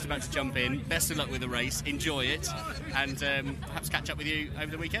you're just about to jump in. Best of luck with the race. Enjoy it, and perhaps catch up with you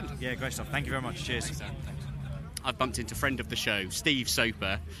over the weekend. Yeah, great stuff. Thank you very much. Cheers. Thanks. I've bumped into friend of the show, Steve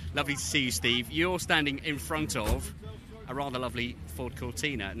Soper. Lovely to see you, Steve. You're standing in front of a rather lovely Ford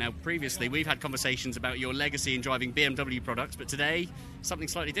Cortina. Now, previously, we've had conversations about your legacy in driving BMW products, but today, something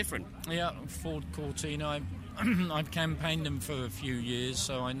slightly different. Yeah, Ford Cortina. I've campaigned them for a few years,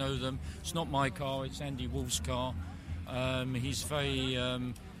 so I know them. It's not my car, it's Andy Wolf's car. He's very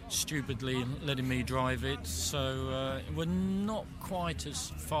stupidly letting me drive it, so we're not quite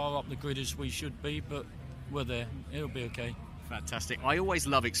as far up the grid as we should be, but we're there. It'll be okay. Fantastic. I always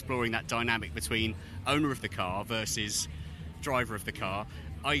love exploring that dynamic between owner of the car versus driver of the car.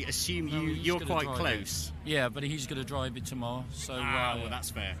 I assume you're quite close. Yeah, but he's going to drive it tomorrow. So well, that's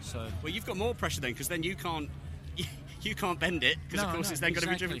fair. So well, you've got more pressure then, because then you can't bend it, because of course it's then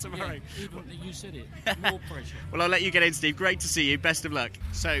exactly. going to be driven tomorrow. Yeah, even you said it. More pressure. Well, I'll let you get in, Steve. Great to see you. Best of luck.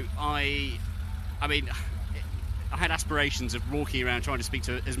 So I mean, I had aspirations of walking around trying to speak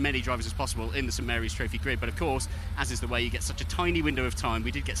to as many drivers as possible in the St Mary's Trophy grid, but of course, as is the way, you get such a tiny window of time.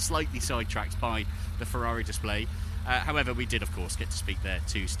 We did get slightly sidetracked by the Ferrari display. However, we did, of course, get to speak there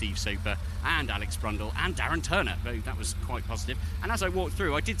to Steve Soper and Alex Brundle and Darren Turner. That was quite positive. And as I walked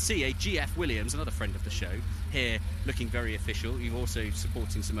through, I did see a GF Williams, another friend of the show, here looking very official. You're also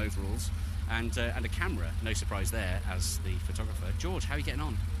supporting some overalls and a camera. No surprise there as the photographer. George, how are you getting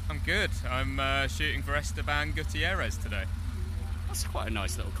on? I'm good. I'm shooting for Esteban Gutierrez today. That's quite a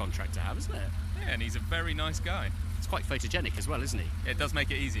nice little contract to have, isn't it? Yeah, and he's a very nice guy. It's quite photogenic as well, isn't he? It does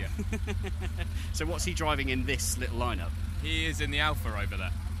make it easier. So what's he driving in this little lineup? He is in the Alpha over there.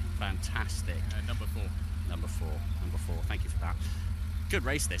 Fantastic. Number 4. Number four. Thank you for that. Good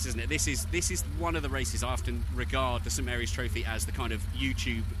race, this, isn't it? This is one of the races I often regard the St Mary's Trophy as the kind of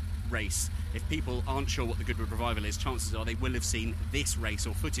YouTube race. If people aren't sure what the Goodwood Revival is, chances are they will have seen this race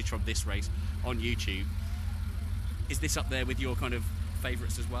or footage from this race on YouTube. Is this up there with your kind of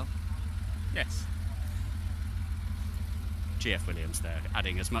favourites as well? Yes. GF Williams there,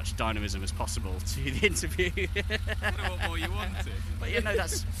 adding as much dynamism as possible to the interview. What more you wanted? But yeah, no,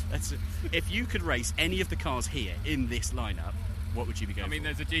 that's if you could race any of the cars here in this lineup, what would you be going for? I mean,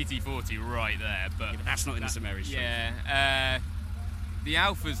 there's a GT40 right there, but that's not in the St Mary's Trophy. Yeah. The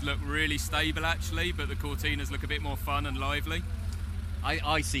Alphas look really stable, actually, but the Cortinas look a bit more fun and lively.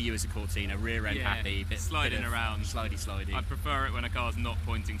 I see you as a Cortina, rear end happy, bit sliding around, slidey. I prefer it when a car's not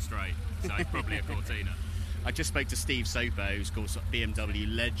pointing straight, so probably a Cortina. I just spoke to Steve Soper, who's of course a BMW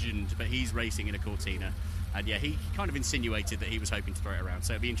legend, but he's racing in a Cortina, and yeah, he kind of insinuated that he was hoping to throw it around,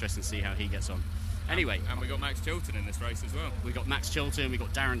 so it'll be interesting to see how he gets on. Anyway, and we got Max Chilton in this race as well. We got Max Chilton, we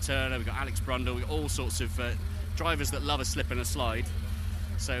got Darren Turner, we got Alex Brundle, we got all sorts of drivers that love a slip and a slide.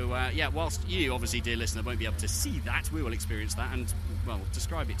 So yeah, whilst you obviously, dear listener, won't be able to see that, we will experience that and, well,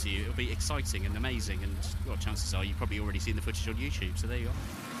 describe it to you. It'll be exciting and amazing, and well, chances are you've probably already seen the footage on YouTube, so there you are.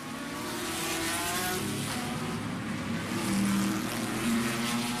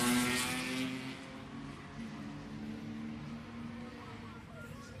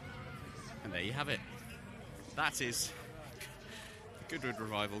 And there you have it. That is the Goodwood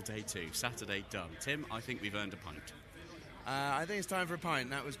Revival Day 2, Saturday done. Tim, I think we've earned a pint. I think it's time for a pint.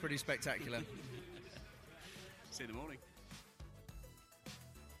 That was pretty spectacular. See you in the morning.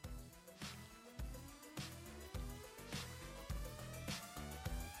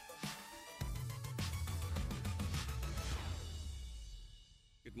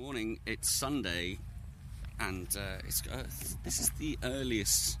 Good morning. It's Sunday, and this is the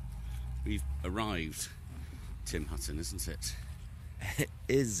earliest we've arrived, Tim Hutton, isn't it? It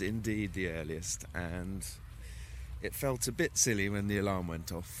is indeed the earliest, and it felt a bit silly when the alarm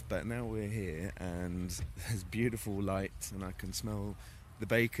went off, but now we're here and there's beautiful light and I can smell the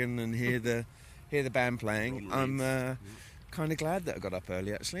bacon and hear the band playing. I'm kind of glad that I got up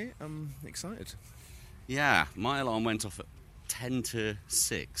early, actually. I'm excited. Yeah, my alarm went off at 10 to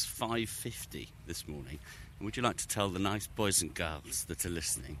 6, 5:50 this morning. And would you like to tell the nice boys and girls that are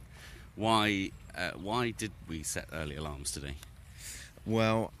listening why did we set early alarms today?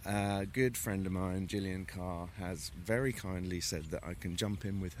 Well, a good friend of mine, Gillian Carr, has very kindly said that I can jump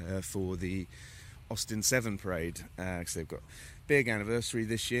in with her for the Austin 7 parade, because they've got big anniversary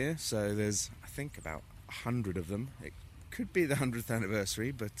this year, so there's, I think, about 100 of them. It could be the 100th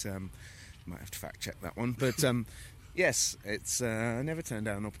anniversary, but might have to fact check that one. But yes, it's I never turned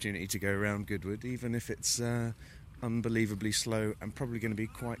down an opportunity to go around Goodwood, even if it's unbelievably slow and probably going to be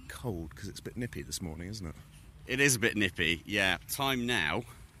quite cold, because it's a bit nippy this morning, isn't it? It is a bit nippy, yeah. Time now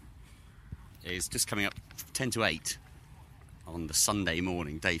is just coming up 10 to 8 on the Sunday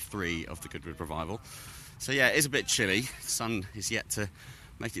morning, day 3 of the Goodwood Revival. So yeah, it is a bit chilly. The sun is yet to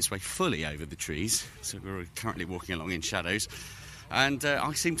make its way fully over the trees, so we're currently walking along in shadows. And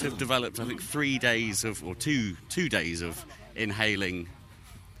I seem to have developed, I think, 3 days of, or two days of inhaling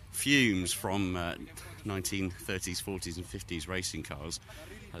fumes from 1930s, 40s and 50s racing cars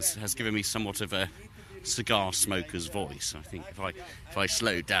has given me somewhat of a cigar smoker's voice. I think if I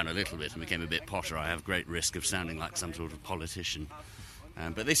slowed down a little bit and became a bit potter, I have great risk of sounding like some sort of politician.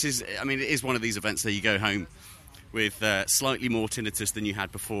 But this is, I mean, it is one of these events that you go home with slightly more tinnitus than you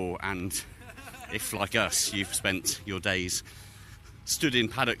had before, and if, like us, you've spent your days stood in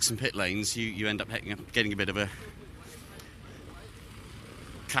paddocks and pit lanes, you end up getting a bit of a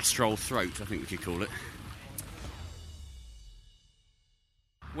Castrol throat, I think we could call it.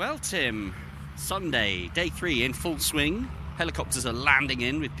 Well, Tim, Sunday, day 3 in full swing. Helicopters are landing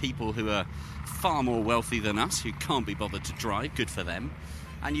in with people who are far more wealthy than us, who can't be bothered to drive. Good for them.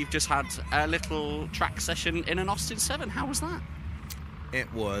 And you've just had a little track session in an Austin 7. How was that?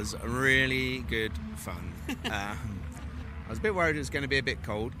 It was really good fun. I was a bit worried it was going to be a bit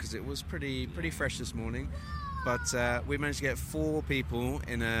cold because it was pretty fresh this morning. But we managed to get 4 people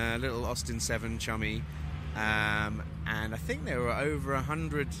in a little Austin 7 chummy. And I think there were over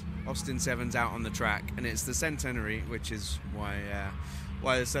 100 Austin 7s out on the track, and it's the centenary, which is why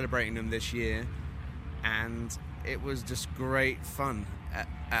they're celebrating them this year. And it was just great fun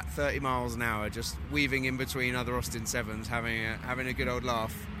at 30 miles an hour, just weaving in between other Austin 7s, having a good old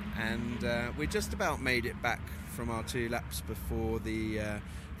laugh. And we just about made it back from our 2 laps before the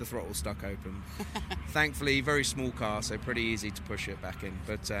throttle stuck open. Thankfully, very small car, so pretty easy to push it back in.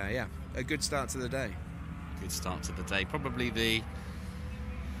 But yeah, a good start to the day. Good start to the day. Probably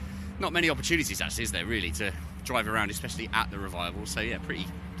not many opportunities, actually, is there, really, to drive around, especially at the revival. So yeah,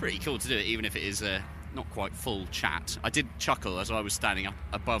 pretty cool to do it, even if it is not quite full chat. I did chuckle as I was standing up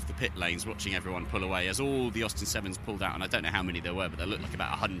above the pit lanes watching everyone pull away as all the Austin 7s pulled out, and I don't know how many there were, but there looked like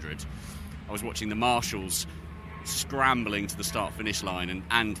about 100. I was watching the marshals scrambling to the start-finish line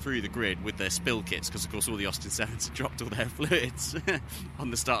and through the grid with their spill kits, because of course all the Austin 7s had dropped all their fluids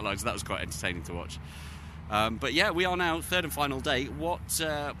on the start line, so that was quite entertaining to watch. But yeah, we are now 3rd and final day. What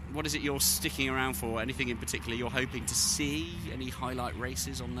is it you're sticking around for? Anything in particular you're hoping to see? Any highlight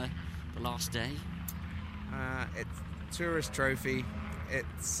races on the last day? It's Tourist Trophy.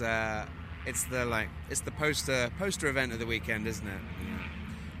 It's the poster event of the weekend, isn't it? Yeah.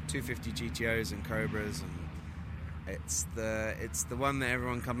 250 GTOs and Cobras, and it's the one that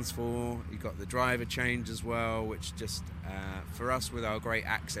everyone comes for. You've got the driver change as well, which just for us, with our great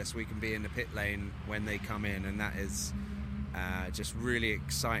access, we can be in the pit lane when they come in, and that is just really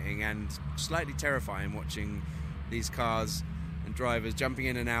exciting and slightly terrifying, watching these cars and drivers jumping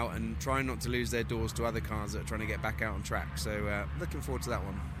in and out and trying not to lose their doors to other cars that are trying to get back out on track. So looking forward to that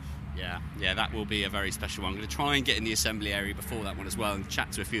one. Yeah, that will be a very special one. I'm going to try and get in the assembly area before that one as well and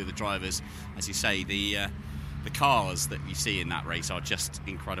chat to a few of the drivers. As you say, the cars that you see in that race are just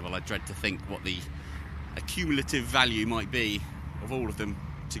incredible. I dread to think what the accumulative value might be of all of them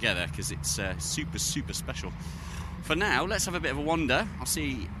together, because it's super special. For now, let's have a bit of a wander. I'll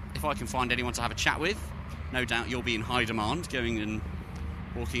see if I can find anyone to have a chat with. No doubt you'll be in high demand, going and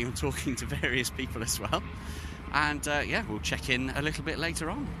walking and talking to various people as well. And yeah, we'll check in a little bit later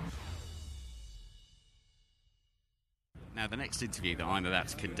on. Now, the next interview that I'm about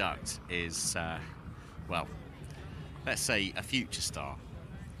to conduct is, well, let's say a future star.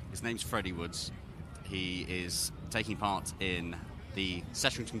 His name's Freddie Woods. He is taking part in the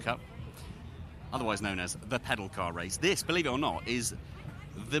Setterington Cup, otherwise known as the pedal car race. This, believe it or not, is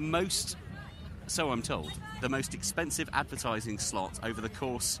the most, so I'm told, the most expensive advertising slot over the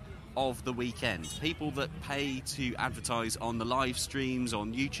course of the weekend. People that pay to advertise on the live streams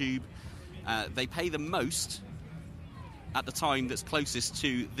on YouTube, they pay the most at the time that's closest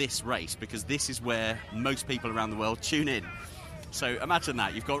to this race, because this is where most people around the world tune in. So imagine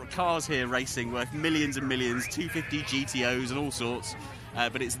that. You've got cars here racing worth millions and millions, 250 GTOs and all sorts,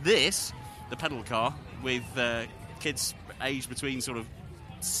 but it's this, the pedal car, with kids aged between sort of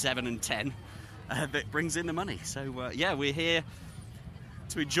 7 and 10, that brings in the money. So yeah, we're here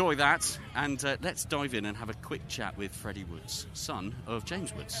to enjoy that, and let's dive in and have a quick chat with Freddie Woods, son of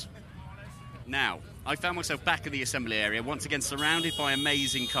James Woods. Now, I found myself back in the assembly area, once again surrounded by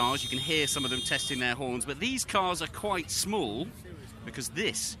amazing cars. You can hear some of them testing their horns, but these cars are quite small because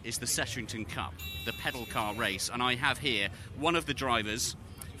this is the Sessionton Cup, the pedal car race, and I have here one of the drivers,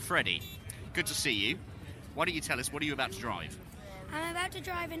 Freddie. Good to see you. Why don't you tell us, what are you about to drive? I'm about to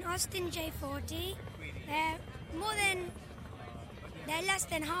drive an Austin J40. They're less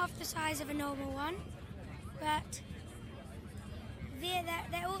than half the size of a normal one, but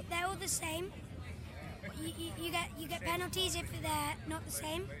they're all the same. You get penalties if they're not the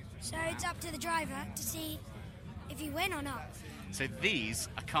same, so it's up to the driver to see if you win or not. So these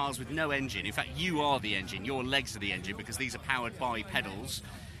are cars with no engine. In fact, you are the engine. Your legs are the engine because these are powered by pedals.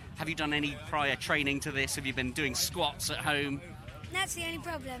 Have you done any prior training to this? Have you been doing squats at home? That's the only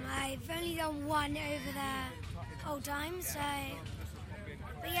problem. I've only done one over the whole time, so...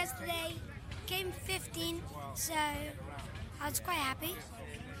 But yesterday came 15th, so I was quite happy.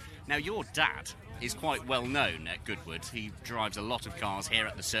 Now, your dad is quite well known at Goodwood. He drives a lot of cars here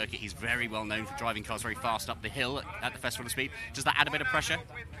at the circuit. He's very well known for driving cars very fast up the hill at the Festival of Speed. Does that add a bit of pressure?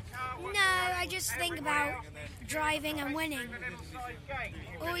 No, I just think about driving and winning.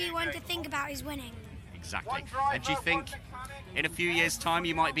 All you want to think about is winning. Exactly. And do you think in a few years' time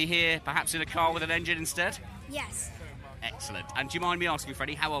you might be here, perhaps in a car with an engine instead? Yes. Excellent. And do you mind me asking,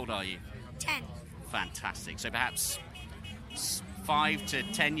 Freddie, how old are you? 10. Fantastic. So perhaps 5 to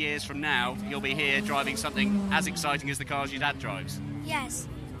 10 years from now, you'll be here driving something as exciting as the cars your dad drives? Yes.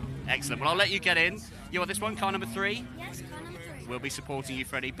 Excellent. Well, I'll let you get in. You want this one, car number 3? Yes, car number 3. We'll be supporting you,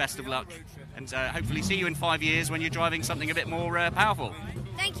 Freddie. Best of luck. And hopefully see you in 5 years when you're driving something a bit more powerful.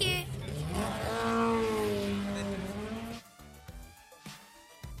 Thank you.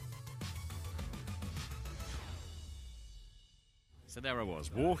 So there I was,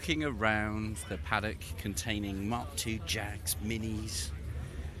 walking around the paddock containing Mark II Jags, Minis,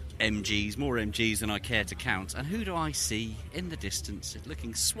 MGs, more MGs than I care to count. And who do I see in the distance,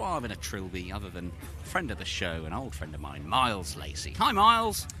 looking suave in a trilby, other than a friend of the show, an old friend of mine, Miles Lacey. Hi,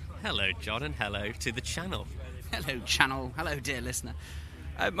 Miles. Hello, John, and hello to the channel. Hello, channel. Hello, dear listener.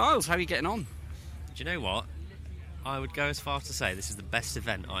 Miles, how are you getting on? Do you know what? I would go as far to say this is the best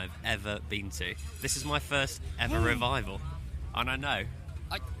event I've ever been to. This is my first ever revival. And I know.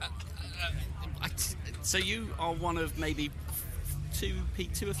 So you are one of maybe two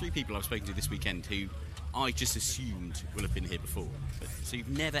or three people I've spoken to this weekend who I just assumed will have been here before. So you've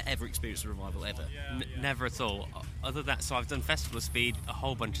never ever experienced a revival ever? Never at all. Other than that, so I've done Festival of Speed a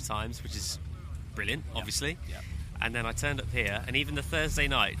whole bunch of times, which is brilliant, obviously. Yep. And then I turned up here, and even the Thursday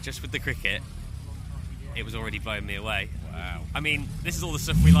night, just with the cricket, it was already blowing me away. Wow. I mean, this is all the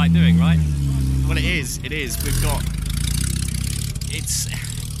stuff we like doing, right? Well, it is. We've got... It's...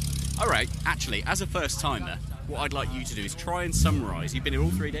 All right, actually, as a first-timer, what I'd like you to do is try and summarise. You've been here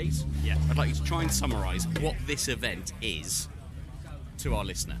all 3 days? Yeah. I'd like you to try and summarise what this event is to our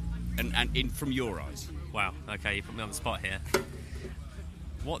listener, and from your eyes. Wow, okay, you put me on the spot here.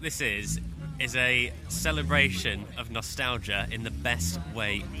 What this is a celebration of nostalgia in the best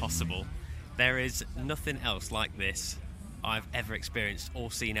way possible. There is nothing else like this I've ever experienced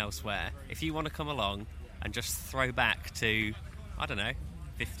or seen elsewhere. If you want to come along and just throw back to, I don't know,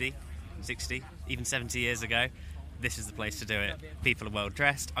 50, 60, even 70 years ago, this is the place to do it. People are well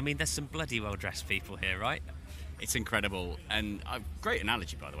dressed. I mean, there's some bloody well dressed people here, right? It's incredible, and great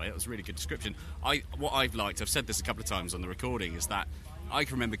analogy, by the way. That was a really good description. What I've liked, I've said this a couple of times on the recording, is that I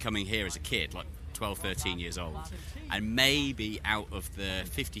can remember coming here as a kid, like 12, 13 years old, and maybe out of the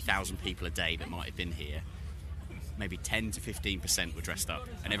 50,000 people a day that might have been here, maybe 10 to 15% were dressed up,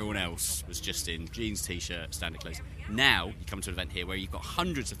 and everyone else was just in jeans, t-shirt, standard clothes. Now, you come to an event here where you've got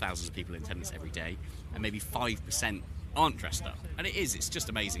hundreds of thousands of people in attendance every day, and maybe 5% aren't dressed up. And it's just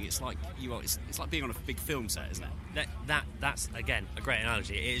amazing. It's like it's like being on a big film set, isn't it? That's, again, a great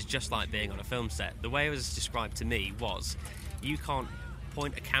analogy. It is just like being on a film set. The way it was described to me was, you can't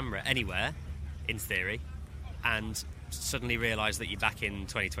point a camera anywhere, in theory, and suddenly realise that you're back in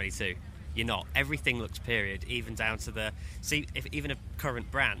 2022. You're not. Everything looks period, even down to the... See, if even a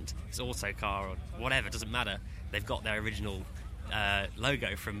current brand, it's Autocar or whatever, doesn't matter, they've got their original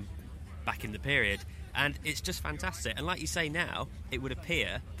logo from back in the period, and it's just fantastic. And like you say now, it would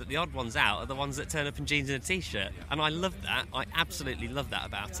appear that the odd ones out are the ones that turn up in jeans and a t-shirt, and I love that. I absolutely love that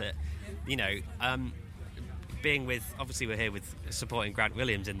about it. You know, being with... Obviously we're here with supporting Grant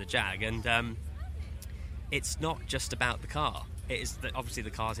Williams in the Jag, and it's not just about the car. It is obviously the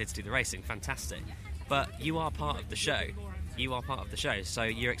car's here to do the racing, fantastic. But you are part of the show. You are part of the show, so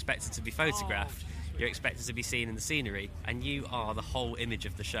you're expected to be photographed, you're expected to be seen in the scenery, and you are the whole image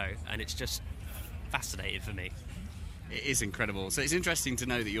of the show, and it's just fascinating for me. It is incredible. So it's interesting to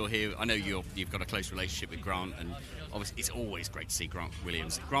know that you're here. I know you've got a close relationship with Grant, and obviously it's always great to see Grant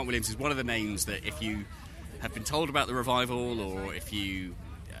Williams. Grant Williams is one of the names that if you have been told about the revival, or if you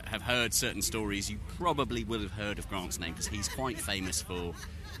have heard certain stories, you probably would have heard of Grant's name, because he's quite famous for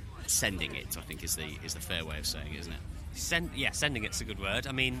sending it, I think is the fair way of saying it, isn't it? Sending it's a good word.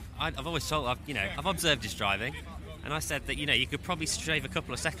 I mean, I've always told, I've observed his driving, and I said that, you could probably shave a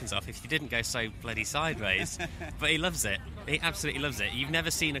couple of seconds off if you didn't go so bloody sideways. But he loves it. He absolutely loves it. You've never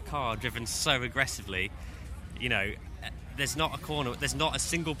seen a car driven so aggressively. There's not a corner, there's not a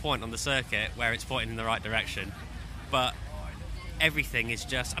single point on the circuit where it's pointing in the right direction. But everything is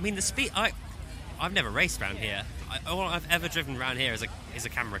just... I mean, the speed... I've never raced around here. All I've ever driven around here is a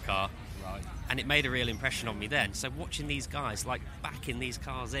camera car. Right. And it made a real impression on me then. So watching these guys, backing these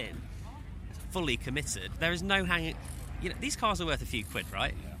cars in, fully committed, there is no hanging... these cars are worth a few quid,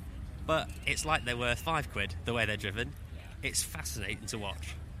 right? Yeah. But it's like they're worth £5 the way they're driven. It's fascinating to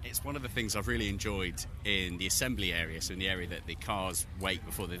watch. It's one of the things I've really enjoyed in the assembly area, so in the area that the cars wait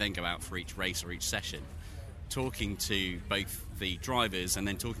before they then go out for each race or each session, talking to both the drivers and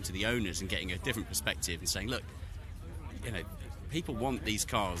then talking to the owners and getting a different perspective and saying, look, people want these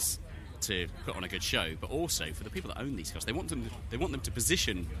cars to put on a good show, but also for the people that own these cars, they want them to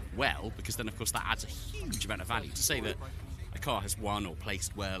position well, because then of course that adds a huge amount of value. To say that a car has won or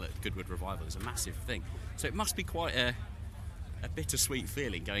placed well at Goodwood Revival is a massive thing. So it must be quite a bittersweet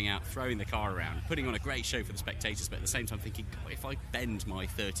feeling going out, throwing the car around, putting on a great show for the spectators, but at the same time thinking, God, if I bend my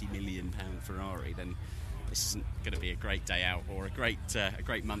 £30 million Ferrari, then this isn't going to be a great day out or a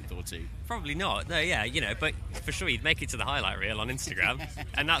great month or two. Probably not. No, yeah, but for sure you'd make it to the highlight reel on Instagram,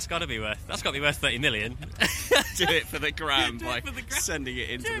 and that's got to be worth 30 million. Do it for the gram by sending it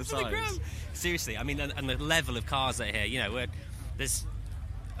into the Times. Seriously, I mean, and the level of cars that are here, there's.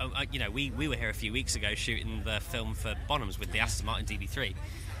 We were here a few weeks ago shooting the film for Bonhams with the Aston Martin DB3,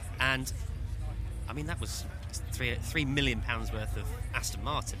 and I mean that was £3 million worth of Aston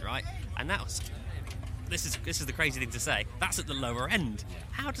Martin, right? And that was. This is the crazy thing to say. That's at the lower end.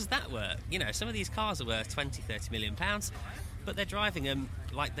 How does that work? Some of these cars are worth 20, 30 million pounds, but they're driving them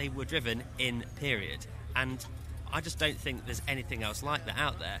like they were driven in period. And I just don't think there's anything else like that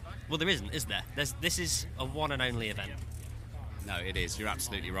out there. Well, there isn't, is there? This is a one and only event. No, it is. You're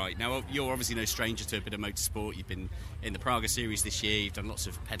absolutely right. Now, you're obviously no stranger to a bit of motorsport. You've been in the Praga Series this year. You've done lots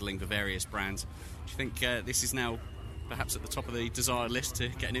of peddling for various brands. Do you think this is now perhaps at the top of the desired list to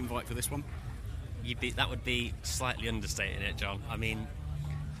get an invite for this one? That would be slightly understating it, John. I mean,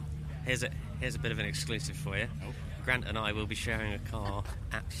 here's a bit of an exclusive for you. Oh. Grant and I will be sharing a car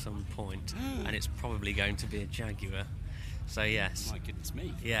at some point, and it's probably going to be a Jaguar. So yes. My goodness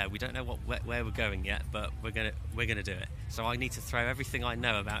me. Yeah, we don't know where we're going yet, but we're gonna do it. So I need to throw everything I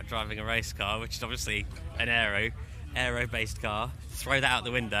know about driving a race car, which is obviously an aero-based car, throw that out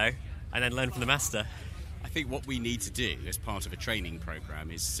the window, and then learn from the master. I think what we need to do as part of a training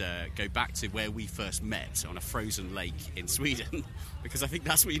programme is go back to where we first met on a frozen lake in Sweden, because I think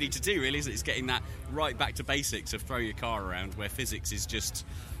that's what you need to do, really, isn't it? It's getting that right back to basics of throwing your car around, where physics is just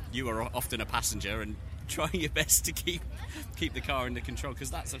you are often a passenger and trying your best to keep the car under control,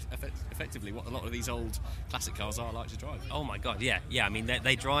 because that's effectively what a lot of these old classic cars are like to drive. Oh my god, yeah. I mean,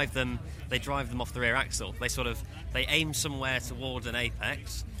 they drive them off the rear axle. They aim somewhere toward an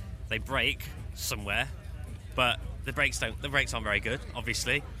apex, they brake somewhere, but the brakes aren't very good.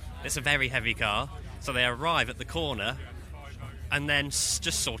 Obviously, it's a very heavy car, so they arrive at the corner and then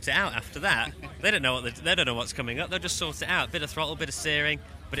just sort it out after that. They don't know what's coming up. They'll just sort it out. Bit of throttle, bit of steering.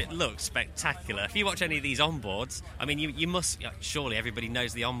 But it looks spectacular. If you watch any of these onboards, I mean, you must... Surely everybody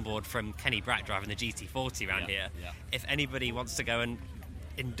knows the onboard from Kenny Brack driving the GT40 around here. Yeah. If anybody wants to go and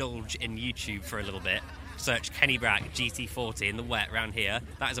indulge in YouTube for a little bit, search Kenny Brack GT40 in the wet around here.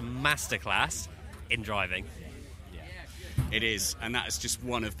 That is a masterclass in driving. It is, and that is just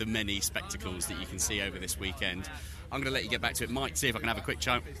one of the many spectacles that you can see over this weekend. I'm going to let you get back to it. Might see if I can have a quick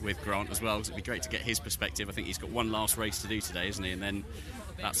chat with Grant as well, because it'd be great to get his perspective. I think he's got one last race to do today, isn't he? And then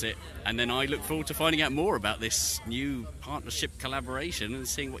that's it. And then I look forward to finding out more about this new partnership collaboration and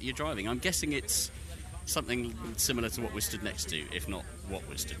seeing what you're driving. I'm guessing it's something similar to what we're stood next to, if not what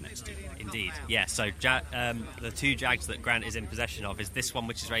we're stood next to. Indeed. Yeah, so the two Jags that Grant is in possession of is this one,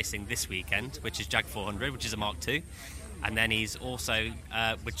 which is racing this weekend, which is Jag 400, which is a Mark II. And then he's also,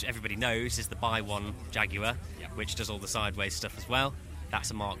 which everybody knows, is the Buy One Jaguar, which does all the sideways stuff as well. That's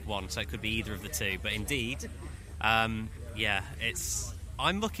a Mark 1, so it could be either of the two. But indeed, I'm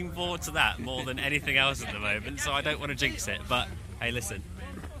looking forward to that more than anything else at the moment, so I don't want to jinx it. But hey, listen,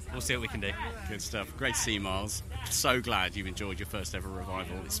 we'll see what we can do. Good stuff. Great to see you, Miles. So glad you've enjoyed your first ever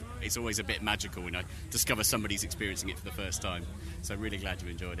revival. It's always a bit magical when I discover somebody's experiencing it for the first time. So really glad you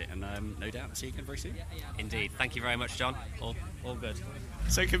enjoyed it, and no doubt see you again very soon. Indeed. Thank you very much, John. All good.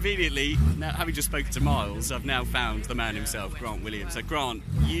 So conveniently, now having just spoken to Miles, I've now found the man himself, Grant Williams. So Grant,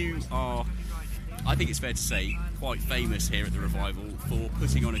 you are, I think it's fair to say, quite famous here at the Revival for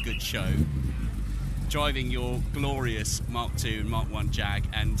putting on a good show, driving your glorious Mark II and Mark I Jag,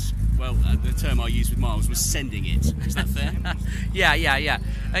 and, well, the term I used with Miles was sending it. Is that fair? Yeah.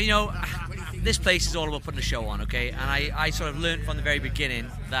 This place is all about putting a show on, okay? And I sort of learned from the very beginning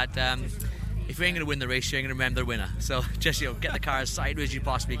that if you ain't going to win the race, you ain't going to remember the winner. So just, get the car as sideways as you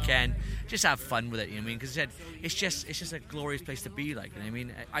possibly can. Just have fun with it, you know what I mean? Because it's just a glorious place to be, like, you know what I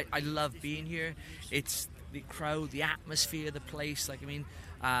mean? I love being here. It's the crowd, the atmosphere of the place, like, I mean,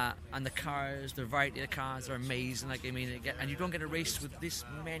 and the cars, the variety of the cars are amazing, like, I mean, and you don't get a race with this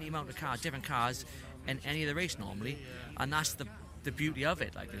many amount of cars, different cars, in any of the race normally, and that's the beauty of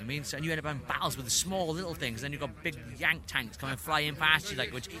it, like, you know what I mean? So, and you end up having battles with the small little things, and then you've got big yank tanks coming flying past you,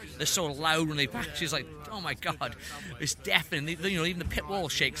 like, which they're so loud when they pass you, it's like, oh my god, it's deafening, even the pit wall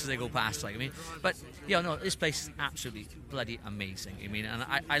shakes as they go past, like, I mean, but, this place is absolutely bloody amazing, I mean, and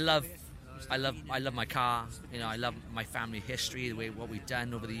I love my car, I love my family history, the way what we've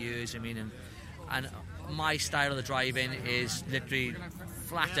done over the years, I mean, and my style of the driving is literally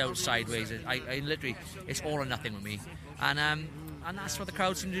flat out sideways. I literally, it's all or nothing with me, and that's what the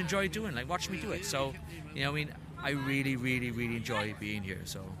crowd seem to enjoy doing, like watching me do it. So, I really, really, really enjoy being here.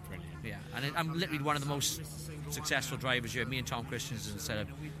 So, yeah, and I'm literally one of the most successful drivers here. Me and Tom Christensen set up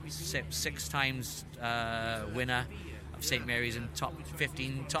 6 times winner of St Mary's and top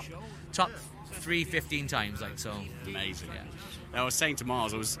 3 15 times, like, so amazing. Yeah. I was saying to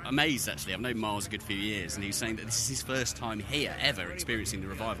Miles, I was amazed actually. I've known Miles a good few years, and he was saying that this is his first time here ever experiencing the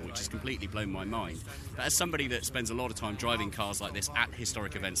Revival, which has completely blown my mind. But as somebody that spends a lot of time driving cars like this at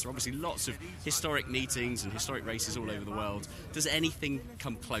historic events, there are obviously lots of historic meetings and historic races all over the world. Does anything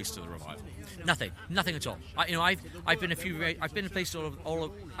come close to the Revival? Nothing at all. I've been I've been to places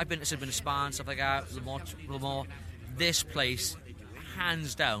I've been to Spa and stuff like that, Le Mans. This place,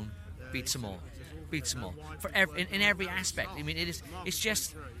 hands down, beats them all. In every aspect. I mean, it's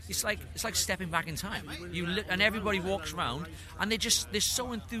like stepping back in time. And everybody walks around, and they're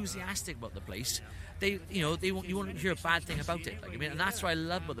so enthusiastic about the place. You won't hear a bad thing about it. Like, I mean, and that's what I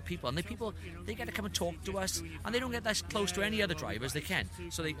love about the people. And they get to come and talk to us, and they don't get that close to any other drivers. They can.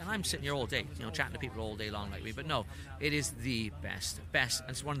 And I'm sitting here all day, chatting to people all day long like me. But no, it is the best. And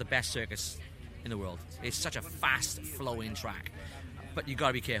it's one of the best circuits in the world. It's such a fast flowing track, but you got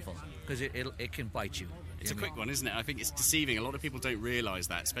to be careful because it can bite you. It's a quick one, isn't it? I think it's deceiving. A lot of people don't realise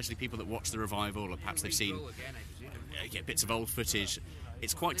that, especially people that watch the Revival, or perhaps they've seen bits of old footage.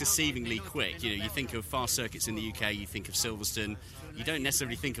 It's quite deceivingly quick. You think of fast circuits in the UK, you think of Silverstone. You don't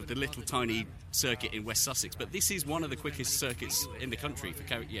necessarily think of the little tiny circuit in West Sussex, but this is one of the quickest circuits in the country for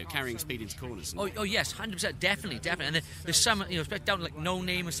carrying speed into corners. Oh yes, 100%, definitely. And there's some, down to like No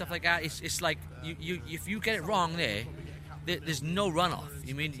Name and stuff like that. It's like you if you get it wrong there's no runoff.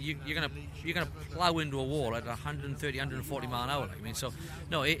 You mean you're gonna plow into a wall at 130, 140 mile an hour. Like, I mean, so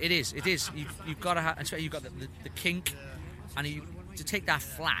no, it is. You've got to have. Especially you've got the kink, and to take that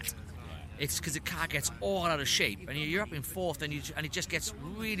flat. It's because the car gets all out of shape, and you're up in fourth, and it just gets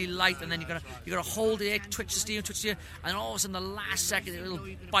really light, and then you gotta hold it, twitch the steering, and all of a sudden the last second it'll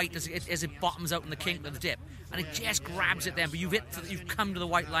bite as it bottoms out in the kink of the dip, and it just grabs it then. But you've come to the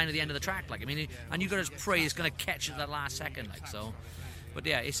white line at the end of the track, like, I mean, and you got to pray it's gonna catch it at the last second, like, so. But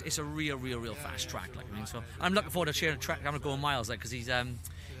yeah, it's a real fast track, like, I mean, so I'm looking forward to sharing a track. I'm gonna go with Miles, like, because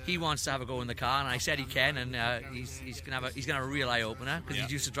he wants to have a go in the car, and I said he can, and he's gonna have a real eye opener because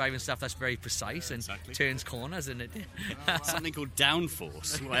he's used to driving stuff that's very precise and turns corners, and something called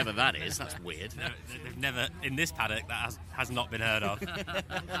downforce, whatever that is. That's weird. They've never in this paddock that has not been heard of.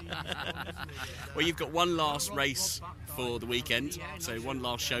 Well, you've got one last race for the weekend, so one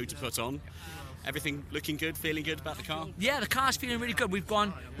last show to put on. Everything looking good, feeling good about the car? Yeah, the car's feeling really good. We've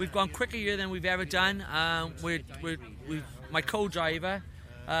gone quicker here than we've ever done. My co-driver,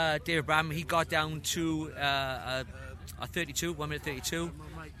 David Bram, he got down to a 32, 1 minute 32,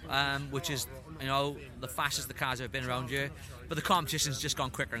 which is the fastest the car's ever been around here. But the competition's just gone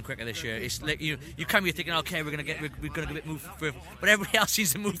quicker and quicker this year. It's like you come here thinking, okay, we're gonna get a bit move further, but everybody else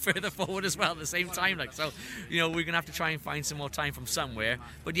seems to move further forward as well at the same time. Like, so, we're gonna have to try and find some more time from somewhere.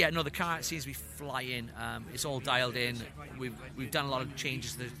 But yeah, no, the car seems to be flying. It's all dialed in. We've done a lot of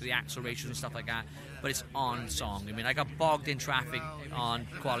changes to the acceleration and stuff like that. But it's on song. I mean, I got bogged in traffic on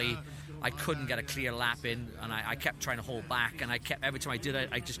quali. I couldn't get a clear lap in, and I kept trying to hold back, and every time I did it,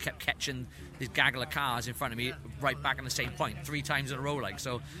 I just kept catching this gaggle of cars in front of me right back on the same point 3 times in a row, like,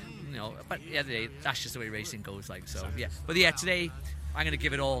 so, you know, but at the end of the day, that's just the way racing goes, like, so, yeah. But yeah, today, I'm going to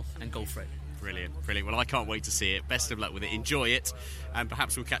give it all and go for it. Brilliant. Well, I can't wait to see it. Best of luck with it. Enjoy it, and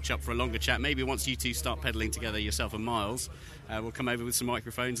perhaps we'll catch up for a longer chat. Maybe once you two start pedalling together, yourself and Miles, we'll come over with some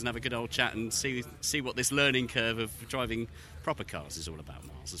microphones and have a good old chat and see what this learning curve of driving proper cars is all about,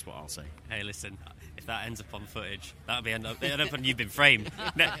 Miles. That's what I'll say. Hey, listen, if that ends up on footage, that'll be enough and you've been framed.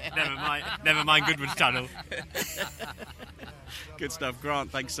 Never mind Goodwood's channel. Good stuff. Grant,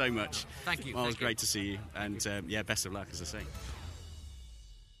 thanks so much. Thank you. Miles, great to see you, and yeah, best of luck, as I say.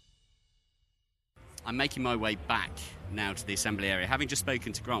 I'm making my way back now to the assembly area, having just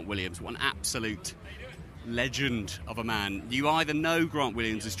spoken to Grant Williams, one absolute legend of a man. You either know Grant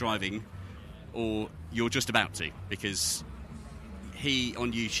Williams is driving or you're just about to, because he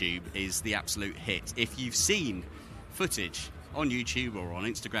on YouTube is the absolute hit. If you've seen footage on YouTube or on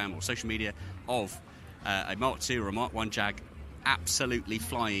Instagram or social media of a Mark II or a Mark I Jag absolutely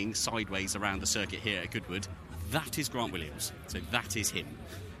flying sideways around the circuit here at Goodwood, that is Grant Williams. So that is him.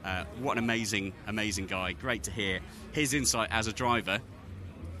 What an amazing guy. Great to hear his insight as a driver,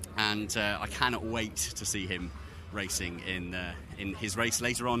 and I cannot wait to see him racing in his race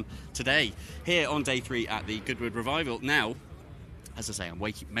later on today here on day 3 at the Goodwood Revival. Now, as I say, I'm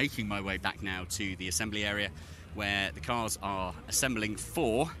making my way back now to the assembly area where the cars are assembling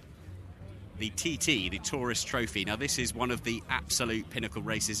for the TT, the Tourist Trophy. Now, this is one of the absolute pinnacle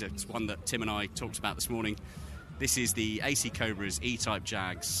races. It's one that Tim and I talked about this morning. This is the AC Cobras, E-Type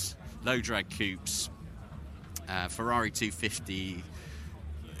Jags, low drag coupes, Ferrari 250.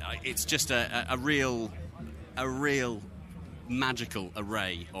 It's just a real magical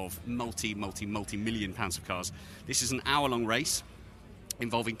array of multi-million pounds of cars. This is an hour-long race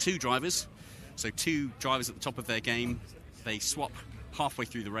involving 2 drivers. So 2 drivers at the top of their game. They swap halfway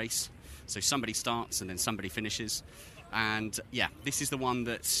through the race. So somebody starts and then somebody finishes. And yeah, this is the one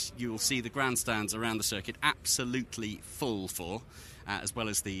that you'll see the grandstands around the circuit absolutely full for, as well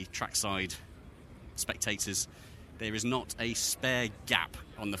as the trackside spectators. There is not a spare gap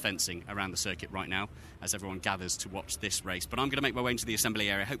on the fencing around the circuit right now as everyone gathers to watch this race. But I'm going to make my way into the assembly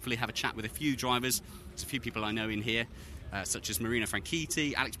area, hopefully have a chat with a few drivers. There's a few people I know in here, such as Marina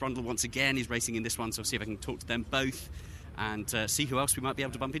Franchitti. Alex Brundle, once again, is racing in this one, so I'll see if I can talk to them both and see who else we might be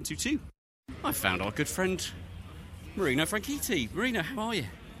able to bump into too. I found our good friend Marina Franchitti. Marina, how are you?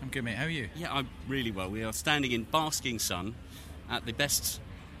 I'm good, mate. How are you? Yeah, I'm really well. We are standing in basking sun at the best,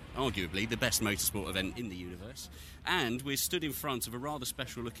 arguably, the best motorsport event in the universe. And we're stood in front of a rather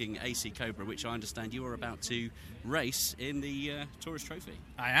special-looking AC Cobra, which I understand you are about to race in the Tourist Trophy.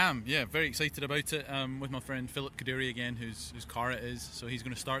 I am, yeah. Very excited about it. With my friend Philip Kaduri again, whose car it is. So he's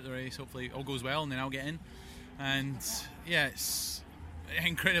going to start the race. Hopefully all goes well, and then I'll get in. And, yeah, it's an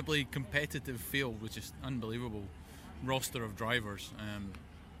incredibly competitive field with just unbelievable roster of drivers.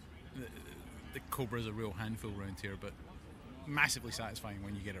 The Cobra is a real handful around here, but massively satisfying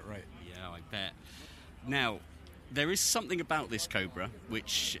when you get it right. Yeah, I bet. Now, there is something about this Cobra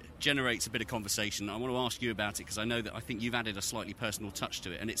which generates a bit of conversation. I want to ask you about it because I know that I think you've added a slightly personal touch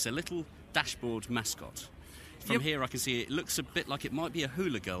to it, and it's a little dashboard mascot. From here I can see it looks a bit like it might be a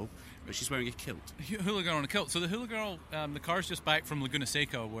hula girl, but she's wearing a kilt. Hula girl on a kilt. So the hula girl, the car's just back from Laguna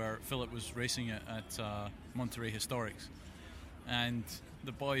Seca where Philip was racing it at Monterey Historics. And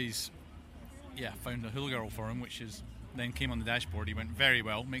the boys, found a hula girl for him, which is then came on the dashboard. He went very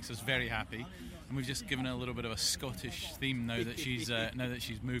well, makes us very happy. And we've just given it a little bit of a Scottish theme now that she's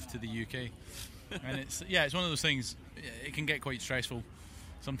moved to the UK. And it's one of those things. It can get quite stressful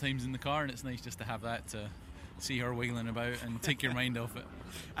sometimes in the car, and it's nice just to have that to see her wiggling about and take your mind off it.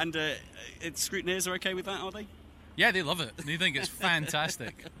 And scrutineers are okay with that, are they? Yeah, they love it. They think it's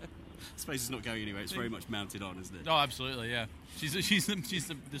fantastic. I suppose it's not going anywhere. It's very much mounted on, isn't it? Oh, absolutely, yeah. She's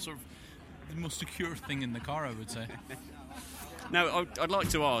the sort of the most secure thing in the car, I would say. Now, I'd like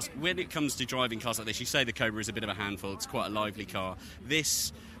to ask, when it comes to driving cars like this, you say the Cobra is a bit of a handful. It's quite a lively car.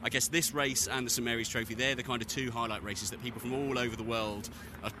 This race and the St Mary's Trophy, they're the kind of 2 highlight races that people from all over the world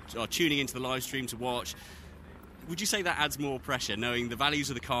are tuning into the live stream to watch. Would you say that adds more pressure, knowing the values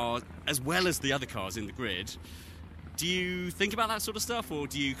of the car as well as the other cars in the grid? Do you think about that sort of stuff, or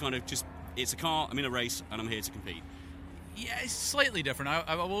do you kind of just, it's a car, I'm in a race, and I'm here to compete? Yeah, it's slightly different.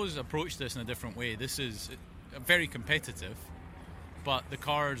 I've always approached this in a different way. This is very competitive, but the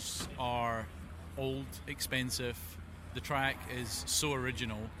cars are old, expensive, the track is so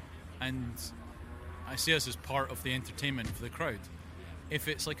original, and I see us as part of the entertainment for the crowd. If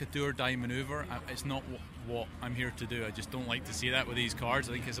it's like a do or die manoeuvre, it's not what I'm here to do. I just don't like to see that with these cars.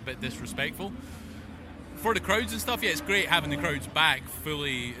 I think it's a bit disrespectful. For the crowds and stuff, yeah, it's great having the crowds back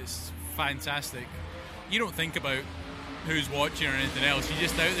fully. It's fantastic. You don't think about who's watching or anything else. You're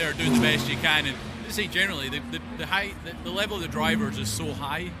just out there doing the best you can. And to say generally, the level of the drivers is so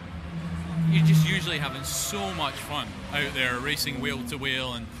high. You're just usually having so much fun out there racing wheel to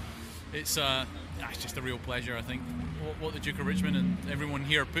wheel, and it's just a real pleasure. I think what the Duke of Richmond and everyone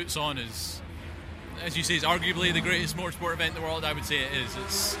here puts on is, as you say, is arguably the greatest motorsport event in the world. I would say it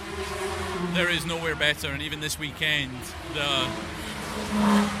is. There is nowhere better, and even this weekend,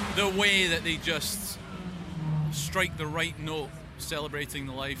 the way that they just strike the right note celebrating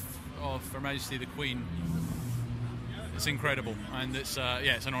the life of Her Majesty the Queen, it's incredible, and it's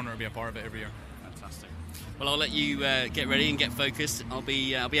an honour to be a part of it every year. Fantastic. Well, I'll let you get ready and get focused. I'll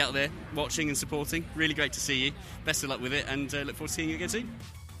be out there watching and supporting. Really great to see you. Best of luck with it, and look forward to seeing you again soon.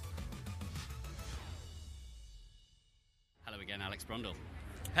 Hello again, Alex Brundle.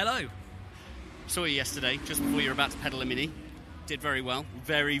 Hello. Saw you yesterday, just before you were about to pedal a Mini. Did very well.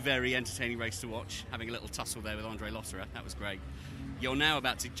 Very, very entertaining race to watch. Having a little tussle there with Andre Lotterer. That was great. You're now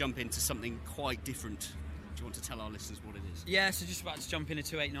about to jump into something quite different. Do you want to tell our listeners what it is? Yeah, so just about to jump in a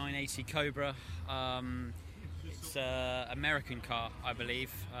 28980 Cobra. It's an American car, I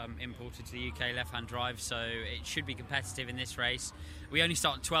believe, imported to the UK, left-hand drive, so it should be competitive in this race. We only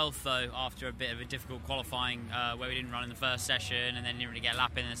start 12th, though, after a bit of a difficult qualifying where we didn't run in the first session and then didn't really get a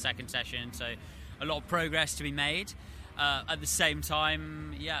lap in the second session, so a lot of progress to be made. At the same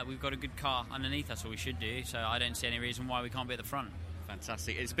time, yeah, we've got a good car underneath, that's what we should do, so I don't see any reason why we can't be at the front.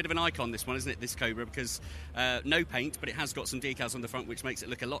 Fantastic. It's a bit of an icon, this one, isn't it, this Cobra, because no paint, but it has got some decals on the front, which makes it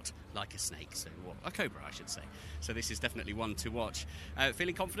look a lot like a snake. So, a Cobra, I should say. So this is definitely one to watch.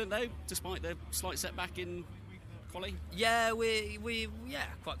 Feeling confident, though, despite the slight setback in quali? Yeah, we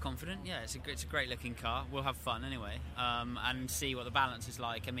quite confident. Yeah, it's a great looking car. We'll have fun anyway, and see what the balance is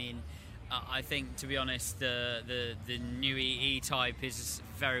like. I mean, I think, to be honest, the new E-Type is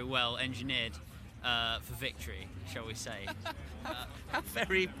very well engineered for victory, shall we say. How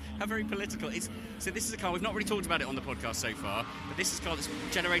very political. So this is a car, we've not really talked about it on the podcast so far, but this is a car that's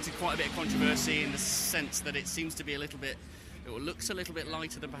generated quite a bit of controversy in the sense that it seems to be it looks a little bit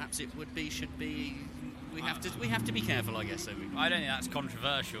lighter than perhaps it should be. We have to be careful, I guess, don't we? I don't think that's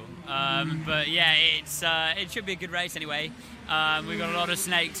controversial, but yeah, it should be a good race anyway. We've got a lot of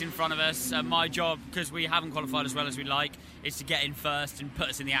snakes in front of us. My job, because we haven't qualified as well as we'd like, is to get in first and put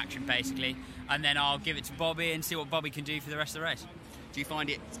us in the action, basically. And then I'll give it to Bobby and see what Bobby can do for the rest of the race. Do you find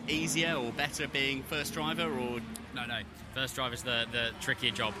it easier or better being first driver, or...? No. First driver's the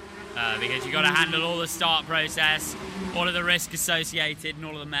trickier job, because you've got to handle all the start process, all of the risk associated and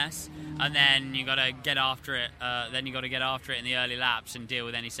all of the mess. And then you got to get after it. In the early laps and deal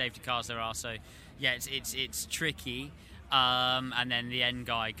with any safety cars there are. So, yeah, it's tricky. And then the end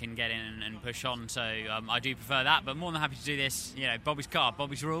guy can get in and push on. So I do prefer that. But more than happy to do this. You know, Bobby's car,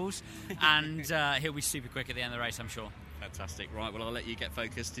 Bobby's rules, and he'll be super quick at the end of the race, I'm sure. Fantastic. Right. Well, I'll let you get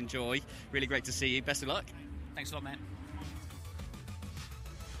focused. Enjoy. Really great to see you. Best of luck. Thanks a lot, mate.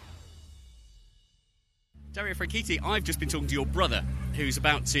 Dario Franchitti, I've just been talking to your brother, who's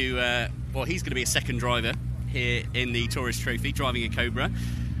about to, he's going to be a second driver here in the Tourist Trophy, driving a Cobra.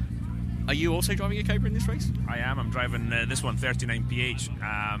 Are you also driving a Cobra in this race? I am. I'm driving this one, 39 PH.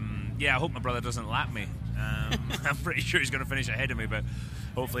 I hope my brother doesn't lap me. I'm pretty sure he's going to finish ahead of me, but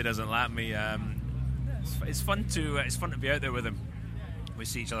hopefully he doesn't lap me. It's fun to be out there with him. We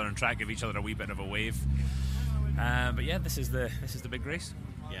see each other on track, give each other a wee bit of a wave. But yeah, this is the big race.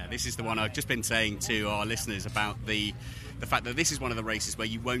 Yeah, this is the one I've just been saying to our listeners about the fact that this is one of the races where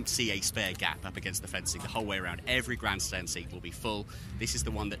you won't see a spare gap up against the fencing the whole way around. Every grandstand seat will be full. This is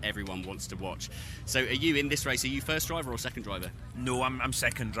the one that everyone wants to watch. So are you in this race, are you first driver or second driver? No, I'm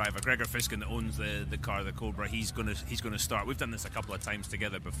second driver. Gregor Fiskin, that owns the car, the Cobra, he's going to start. We've done this a couple of times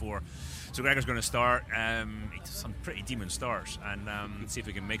together before. So Gregor's going to start. He does some pretty demon starts, and see if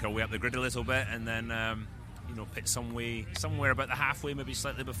we can make our way up the grid a little bit, and then pit somewhere about the halfway, maybe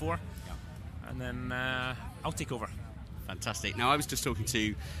slightly before, and then I'll take over. Fantastic. Now, I was just talking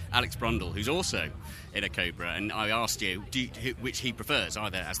to Alex Brundle, who's also in a Cobra, and I asked you which he prefers,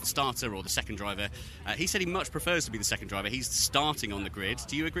 either as the starter or the second driver. He said he much prefers to be the second driver. He's starting on the grid.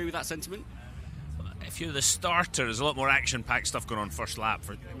 Do you agree with that sentiment? If you're the starter, there's a lot more action-packed stuff going on first lap.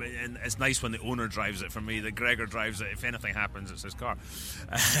 And it's nice when the owner drives it. For me, that Gregor drives it. If anything happens, it's his car.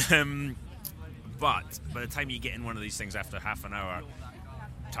 But by the time you get in one of these things after half an hour,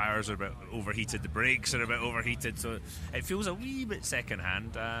 tyres are a bit overheated, the brakes are a bit overheated, so it feels a wee bit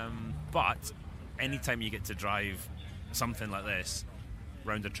second-hand. But anytime you get to drive something like this,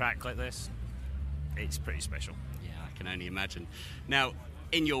 round a track like this, it's pretty special. Yeah, I can only imagine. Now,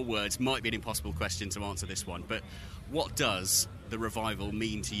 in your words, might be an impossible question to answer this one, but what does the Revival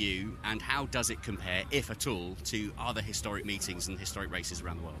mean to you, and how does it compare, if at all, to other historic meetings and historic races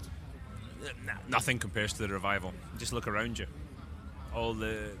around the world? Nothing compares to the Revival. Just look around you.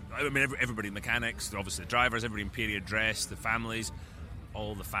 Everybody, mechanics, obviously the drivers, everybody in period dress, the families,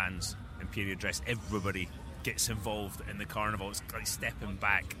 all the fans in period dress, everybody gets involved in the carnival. It's like stepping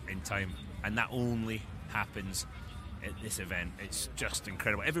back in time, and that only happens at this event. It's just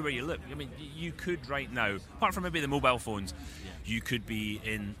incredible. Everywhere you look, I mean, you could right now, apart from maybe the mobile phones, you could be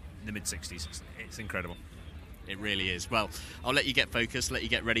in the mid-60s. It's incredible. It really is. Well, I'll let you get focused, let you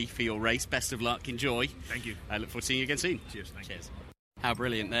get ready for your race. Best of luck, enjoy. Thank you. I look forward to seeing you again soon. Cheers. Cheers. How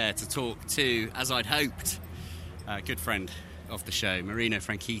brilliant there to talk to, as I'd hoped, a good friend of the show, Marino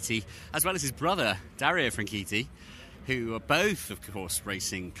Franchitti, as well as his brother, Dario Franchitti, who are both, of course,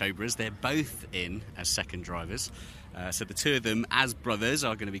 racing Cobras. They're both in as second drivers. So the two of them, as brothers,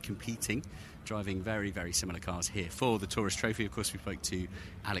 are going to be competing, driving very, very similar cars here for the Tourist Trophy. Of course, we spoke to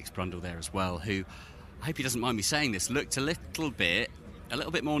Alex Brundle there as well, who, I hope he doesn't mind me saying this, looked a little bit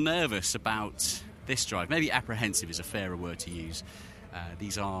more nervous about this drive. Maybe apprehensive is a fairer word to use.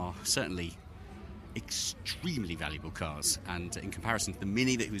 These are certainly extremely valuable cars, and in comparison to the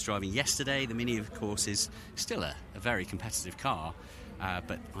Mini that he was driving yesterday, the Mini, of course, is still a very competitive car,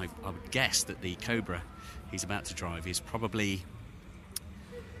 but I would guess that the Cobra he's about to drive is probably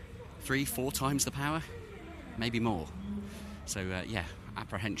 3-4 times the power, maybe more. So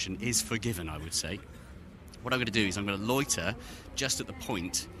apprehension is forgiven, I would say. What I'm going to do is I'm going to loiter just at the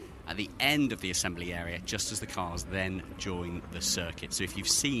point at the end of the assembly area, just as the cars then join the circuit. So if you've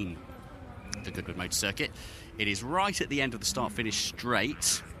seen the Goodwood Motor Circuit, it is right at the end of the start-finish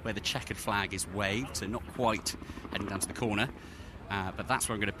straight, where the checkered flag is waved, so not quite heading down to the corner, but that's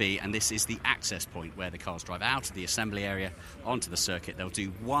where I'm going to be, and this is the access point where the cars drive out of the assembly area onto the circuit. They'll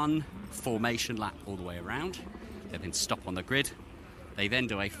do one formation lap all the way around, they then stop on the grid, they then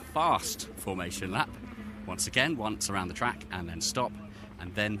do a fast formation lap, once around the track, and then stop,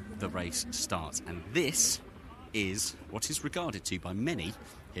 and then the race starts. And this is what is regarded to by many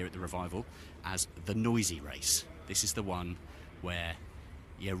here at the Revival as the noisy race. This is the one where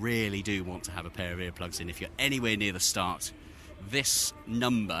you really do want to have a pair of earplugs in if you're anywhere near the start. This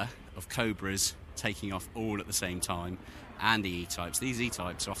number of Cobras taking off all at the same time, and the E-Types. These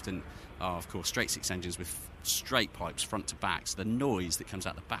E-Types often are, of course, straight six engines with straight pipes front to back, so the noise that comes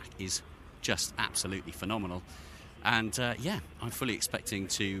out the back is just absolutely phenomenal. And I'm fully expecting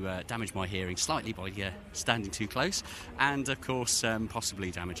to damage my hearing slightly by standing too close, and of course possibly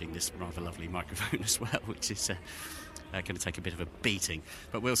damaging this rather lovely microphone as well, which is going to take a bit of a beating.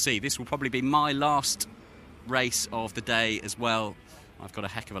 But we'll see. This will probably be my last race of the day as well. I've got a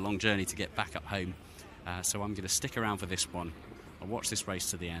heck of a long journey to get back up home, so I'm going to stick around for this one. I'll watch this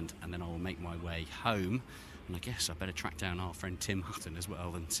race to the end, and then I will make my way home. And I guess I better track down our friend Tim Hutton as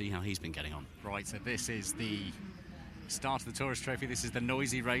well and see how he's been getting on. Right, so this is the start of the Tourist Trophy. This is the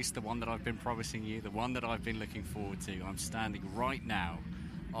noisy race, the one that I've been promising you, the one that I've been looking forward to. I'm standing right now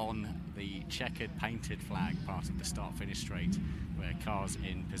on the checkered painted flag part of the start-finish straight, where cars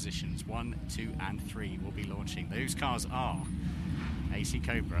in positions 1, 2 and 3 will be launching. Those cars are AC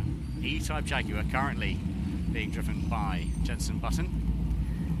Cobra, E-Type Jaguar, currently being driven by Jensen Button,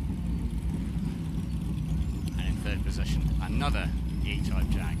 and in third position another E-Type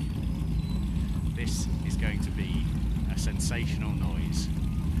Jag. This is going to be a sensational noise.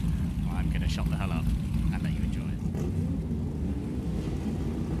 I'm going to shut the hell up and let you enjoy it.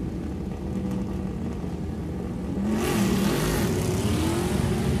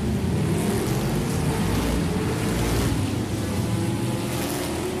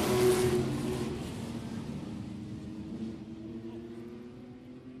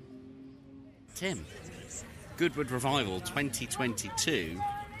 Tim, Goodwood Revival 2022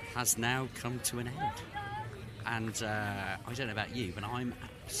 has now come to an end. And I don't know about you, but I'm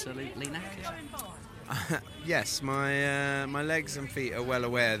absolutely knackered. Yes, my legs and feet are well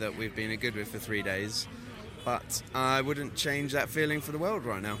aware that we've been at Goodwood for 3 days, but I wouldn't change that feeling for the world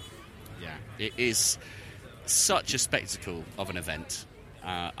right now. Yeah, it is such a spectacle of an event.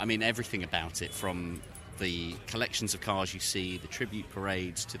 I mean, everything about it, from the collections of cars you see, the tribute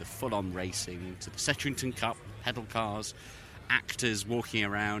parades, to the full-on racing, to the Setrington Cup, pedal cars, actors walking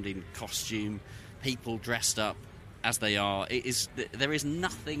around in costume, people dressed up as they are. There is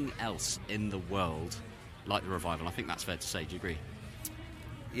nothing else in the world like the Revival. I think that's fair to say. Do you agree?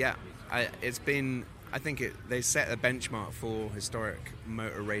 Yeah, I think they set a benchmark for historic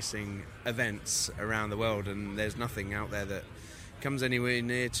motor racing events around the world, and there's nothing out there that comes anywhere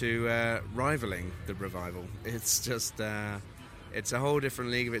near to rivaling the Revival. It's just it's a whole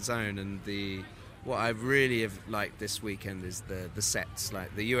different league of its own, and what I really have liked this weekend is the sets,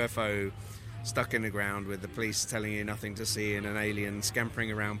 like the UFO stuck in the ground with the police telling you nothing to see and an alien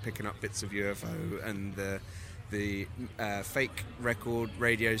scampering around picking up bits of UFO, and the fake record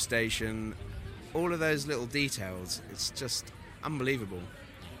radio station, all of those little details. It's just unbelievable.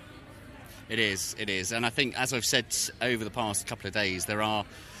 It is, and I think, as I've said over the past couple of days, there are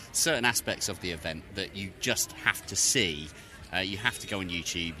certain aspects of the event that you just have to see. You have to go on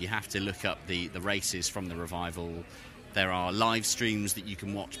YouTube, you have to look up the races from the Revival. There are live streams that you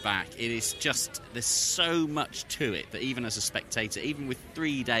can watch back. It is just, there's so much to it that even as a spectator, even with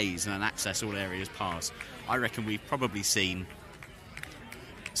 3 days and an access all areas pass, I reckon we've probably seen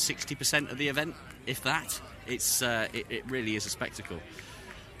 60% of the event, if that. It really is a spectacle.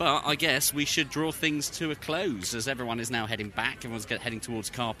 But I guess we should draw things to a close, as everyone is now heading back. Everyone's heading towards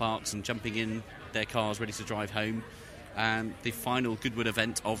car parks and jumping in their cars ready to drive home. The final Goodwood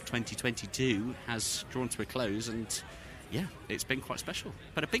event of 2022 has drawn to a close, and yeah, it's been quite special.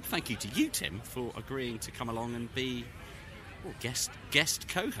 But a big thank you to you, Tim, for agreeing to come along and be guest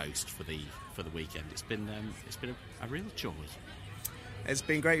co-host for the weekend. It's been a real joy. It's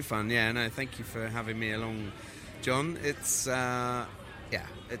been great fun. Yeah, no, thank you for having me along, John. It's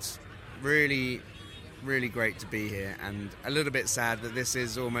it's really, really great to be here, and a little bit sad that this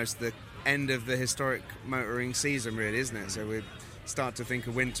is almost the end of the historic motoring season, really, isn't it? So we start to think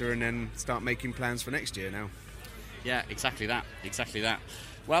of winter and then start making plans for next year now. Yeah, exactly that.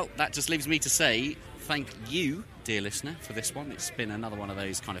 Well, that just leaves me to say thank you, dear listener, for this one. It's been another one of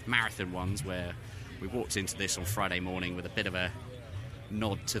those kind of marathon ones where we walked into this on Friday morning with a bit of a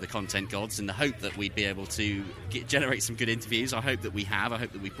nod to the content gods in the hope that we'd be able to generate some good interviews. I hope that we have. I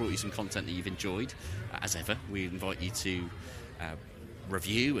hope that we've brought you some content that you've enjoyed. As ever, we invite you to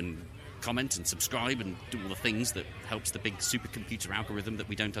review and comment and subscribe and do all the things that helps the big supercomputer algorithm that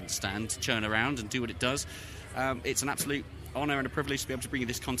we don't understand churn around and do what it does. It's an absolute honour and a privilege to be able to bring you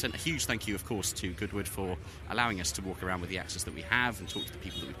this content. A huge thank you, of course, to Goodwood for allowing us to walk around with the access that we have and talk to the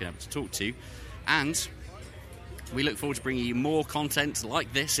people that we've been able to talk to. And we look forward to bringing you more content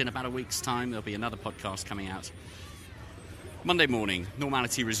like this in about a week's time. There'll be another podcast coming out Monday morning.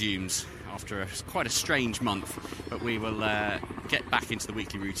 Normality resumes after quite a strange month, but we will get back into the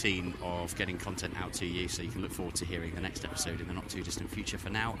weekly routine of getting content out to you, so you can look forward to hearing the next episode in the not too distant future. For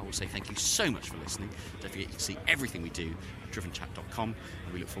now, I will say thank you so much for listening. Don't forget you can see everything we do at drivenchat.com,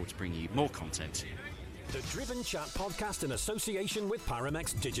 and we look forward to bringing you more content. The Driven Chat podcast in association with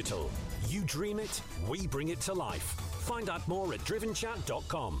Paramex Digital. You dream it, we bring it to life. Find out more at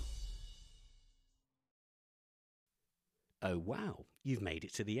drivenchat.com. Oh wow, you've made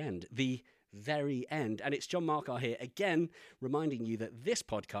it to the end. The very end. And it's John Markar here again, reminding you that this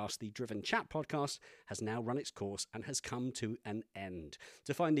podcast, the Driven Chat podcast, has now run its course and has come to an end.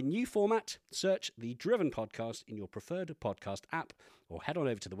 To find a new format, search the Driven podcast in your preferred podcast app, or head on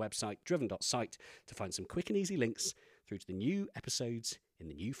over to the website driven.site to find some quick and easy links through to the new episodes in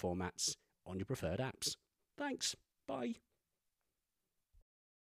the new formats on your preferred apps. Thanks. Bye.